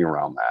no getting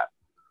around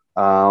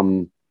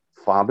that.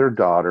 Father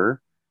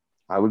daughter,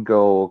 I would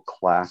go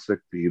classic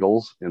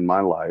Beatles, "In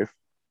My Life."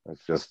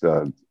 It's just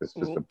a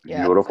Ooh,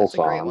 yeah, beautiful that's a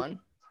great song. one.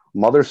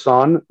 Mother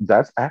son,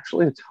 that's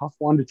actually a tough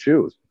one to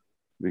choose,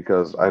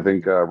 because I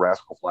think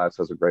Rascal Flatts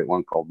has a great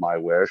one called "My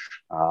Wish,"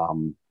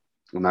 and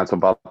that's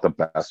about the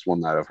best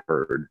one that I've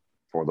heard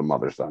for the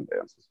mother son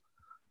dances.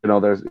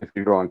 There's, if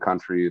you go on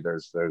country,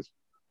 there's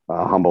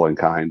 "Humble and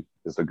Kind"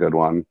 is a good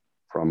one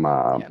from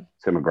Yeah.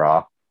 Tim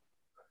McGraw.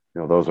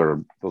 Those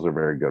are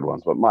very good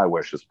ones, but "My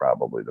Wish" is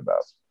probably the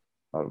best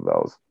out of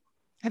those.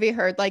 Have you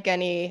heard like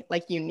any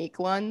like unique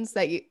ones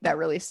that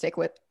really stick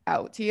with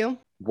out to you?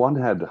 One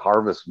had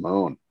 "Harvest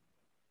Moon"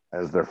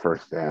 as their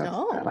first dance, and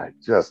Oh. I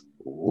just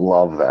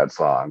love that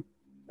song.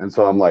 And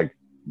so I'm like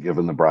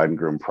giving the bride and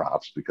groom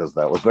props because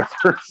that was their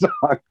first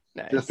song.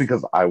 just Nice.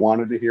 because I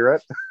wanted to hear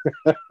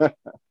it.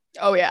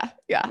 Oh yeah,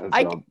 yeah. And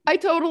I so, I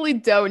totally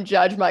don't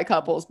judge my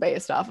couples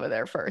based off of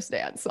their first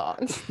dance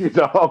songs.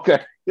 okay.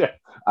 Yeah.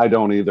 I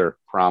don't either.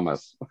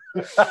 Promise.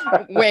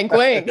 Wink,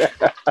 wink.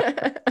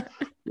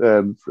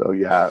 And so,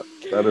 yeah,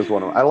 that is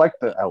one of, I like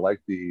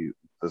the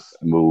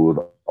smooth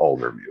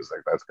older music.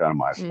 That's kind of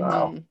my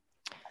style. Mhm.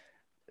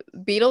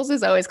 Beatles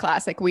is always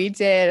classic. We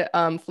did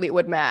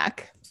Fleetwood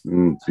Mac for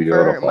my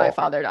Beautiful.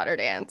 father-daughter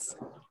dance.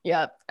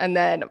 Yep. And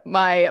then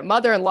my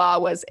mother-in-law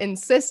was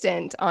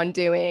insistent on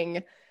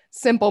doing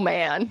Simple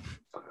Man,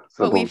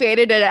 but we Simple.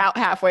 faded it out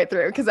halfway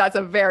through because that's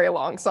a very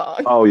long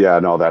song. Oh yeah,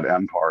 no, that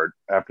end part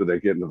after they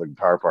get into the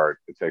guitar part,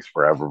 it takes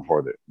forever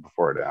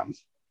before it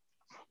ends.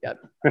 Yep.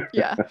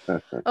 Yeah.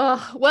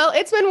 Well,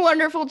 it's been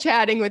wonderful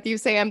chatting with you,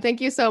 Sam. Thank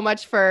you so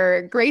much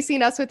for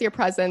gracing us with your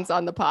presence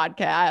on the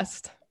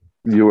podcast.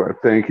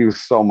 Thank you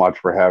so much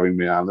for having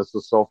me on. This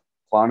was so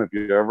fun. If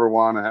you ever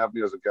want to have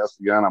me as a guest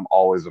again, I'm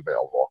always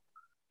available.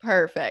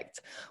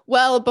 Perfect.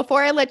 Well,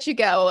 before I let you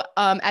go,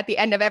 at the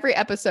end of every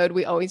episode,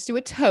 we always do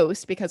a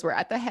toast because we're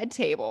at the head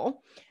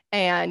table.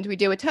 And we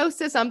do a toast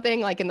to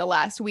something like in the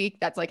last week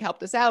that's like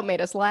helped us out,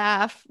 made us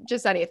laugh,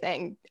 just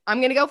anything. I'm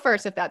going to go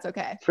first if that's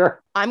okay.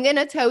 Sure. I'm going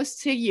to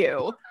toast to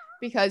you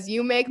because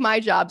you make my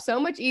job so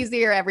much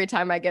easier every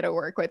time I get to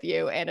work with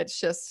you. And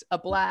it's just a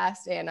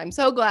blast. And I'm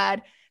so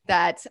glad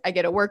that I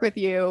get to work with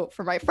you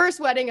for my first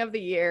wedding of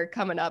the year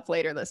coming up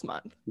later this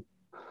month.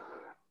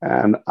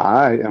 And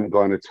I am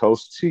going to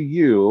toast to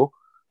you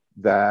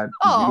that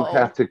you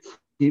have to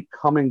keep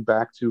coming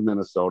back to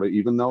Minnesota,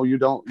 even though you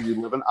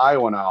live in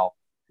Iowa now.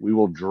 We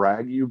will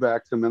drag you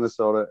back to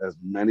Minnesota as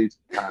many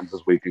times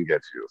as we can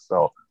get you.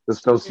 So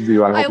this toast to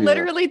you. I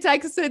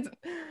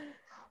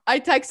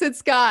texted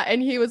Scott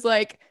and he was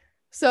like,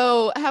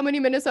 so how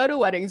many Minnesota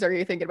weddings are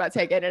you thinking about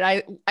taking?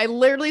 And I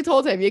literally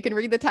told him, you can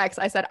read the text.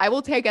 I said, I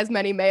will take as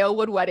many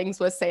Mayowood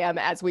weddings with Sam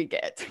as we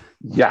get.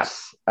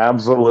 Yes,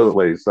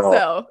 absolutely.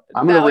 So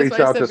I'm going to reach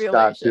out to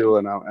Scott too.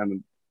 And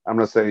I'm going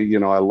to say,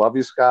 I love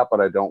you, Scott, but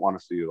I don't want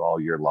to see you all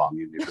year long.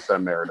 You need to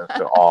send Meredith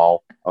to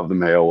all of the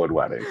Mayowood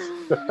weddings.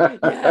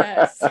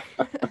 Yes.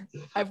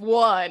 I've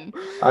won.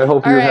 I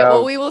hope all you right, have.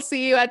 Well, we will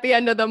see you at the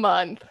end of the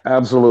month.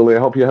 Absolutely. I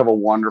hope you have a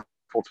wonderful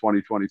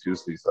 2022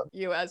 season.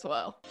 You as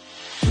well.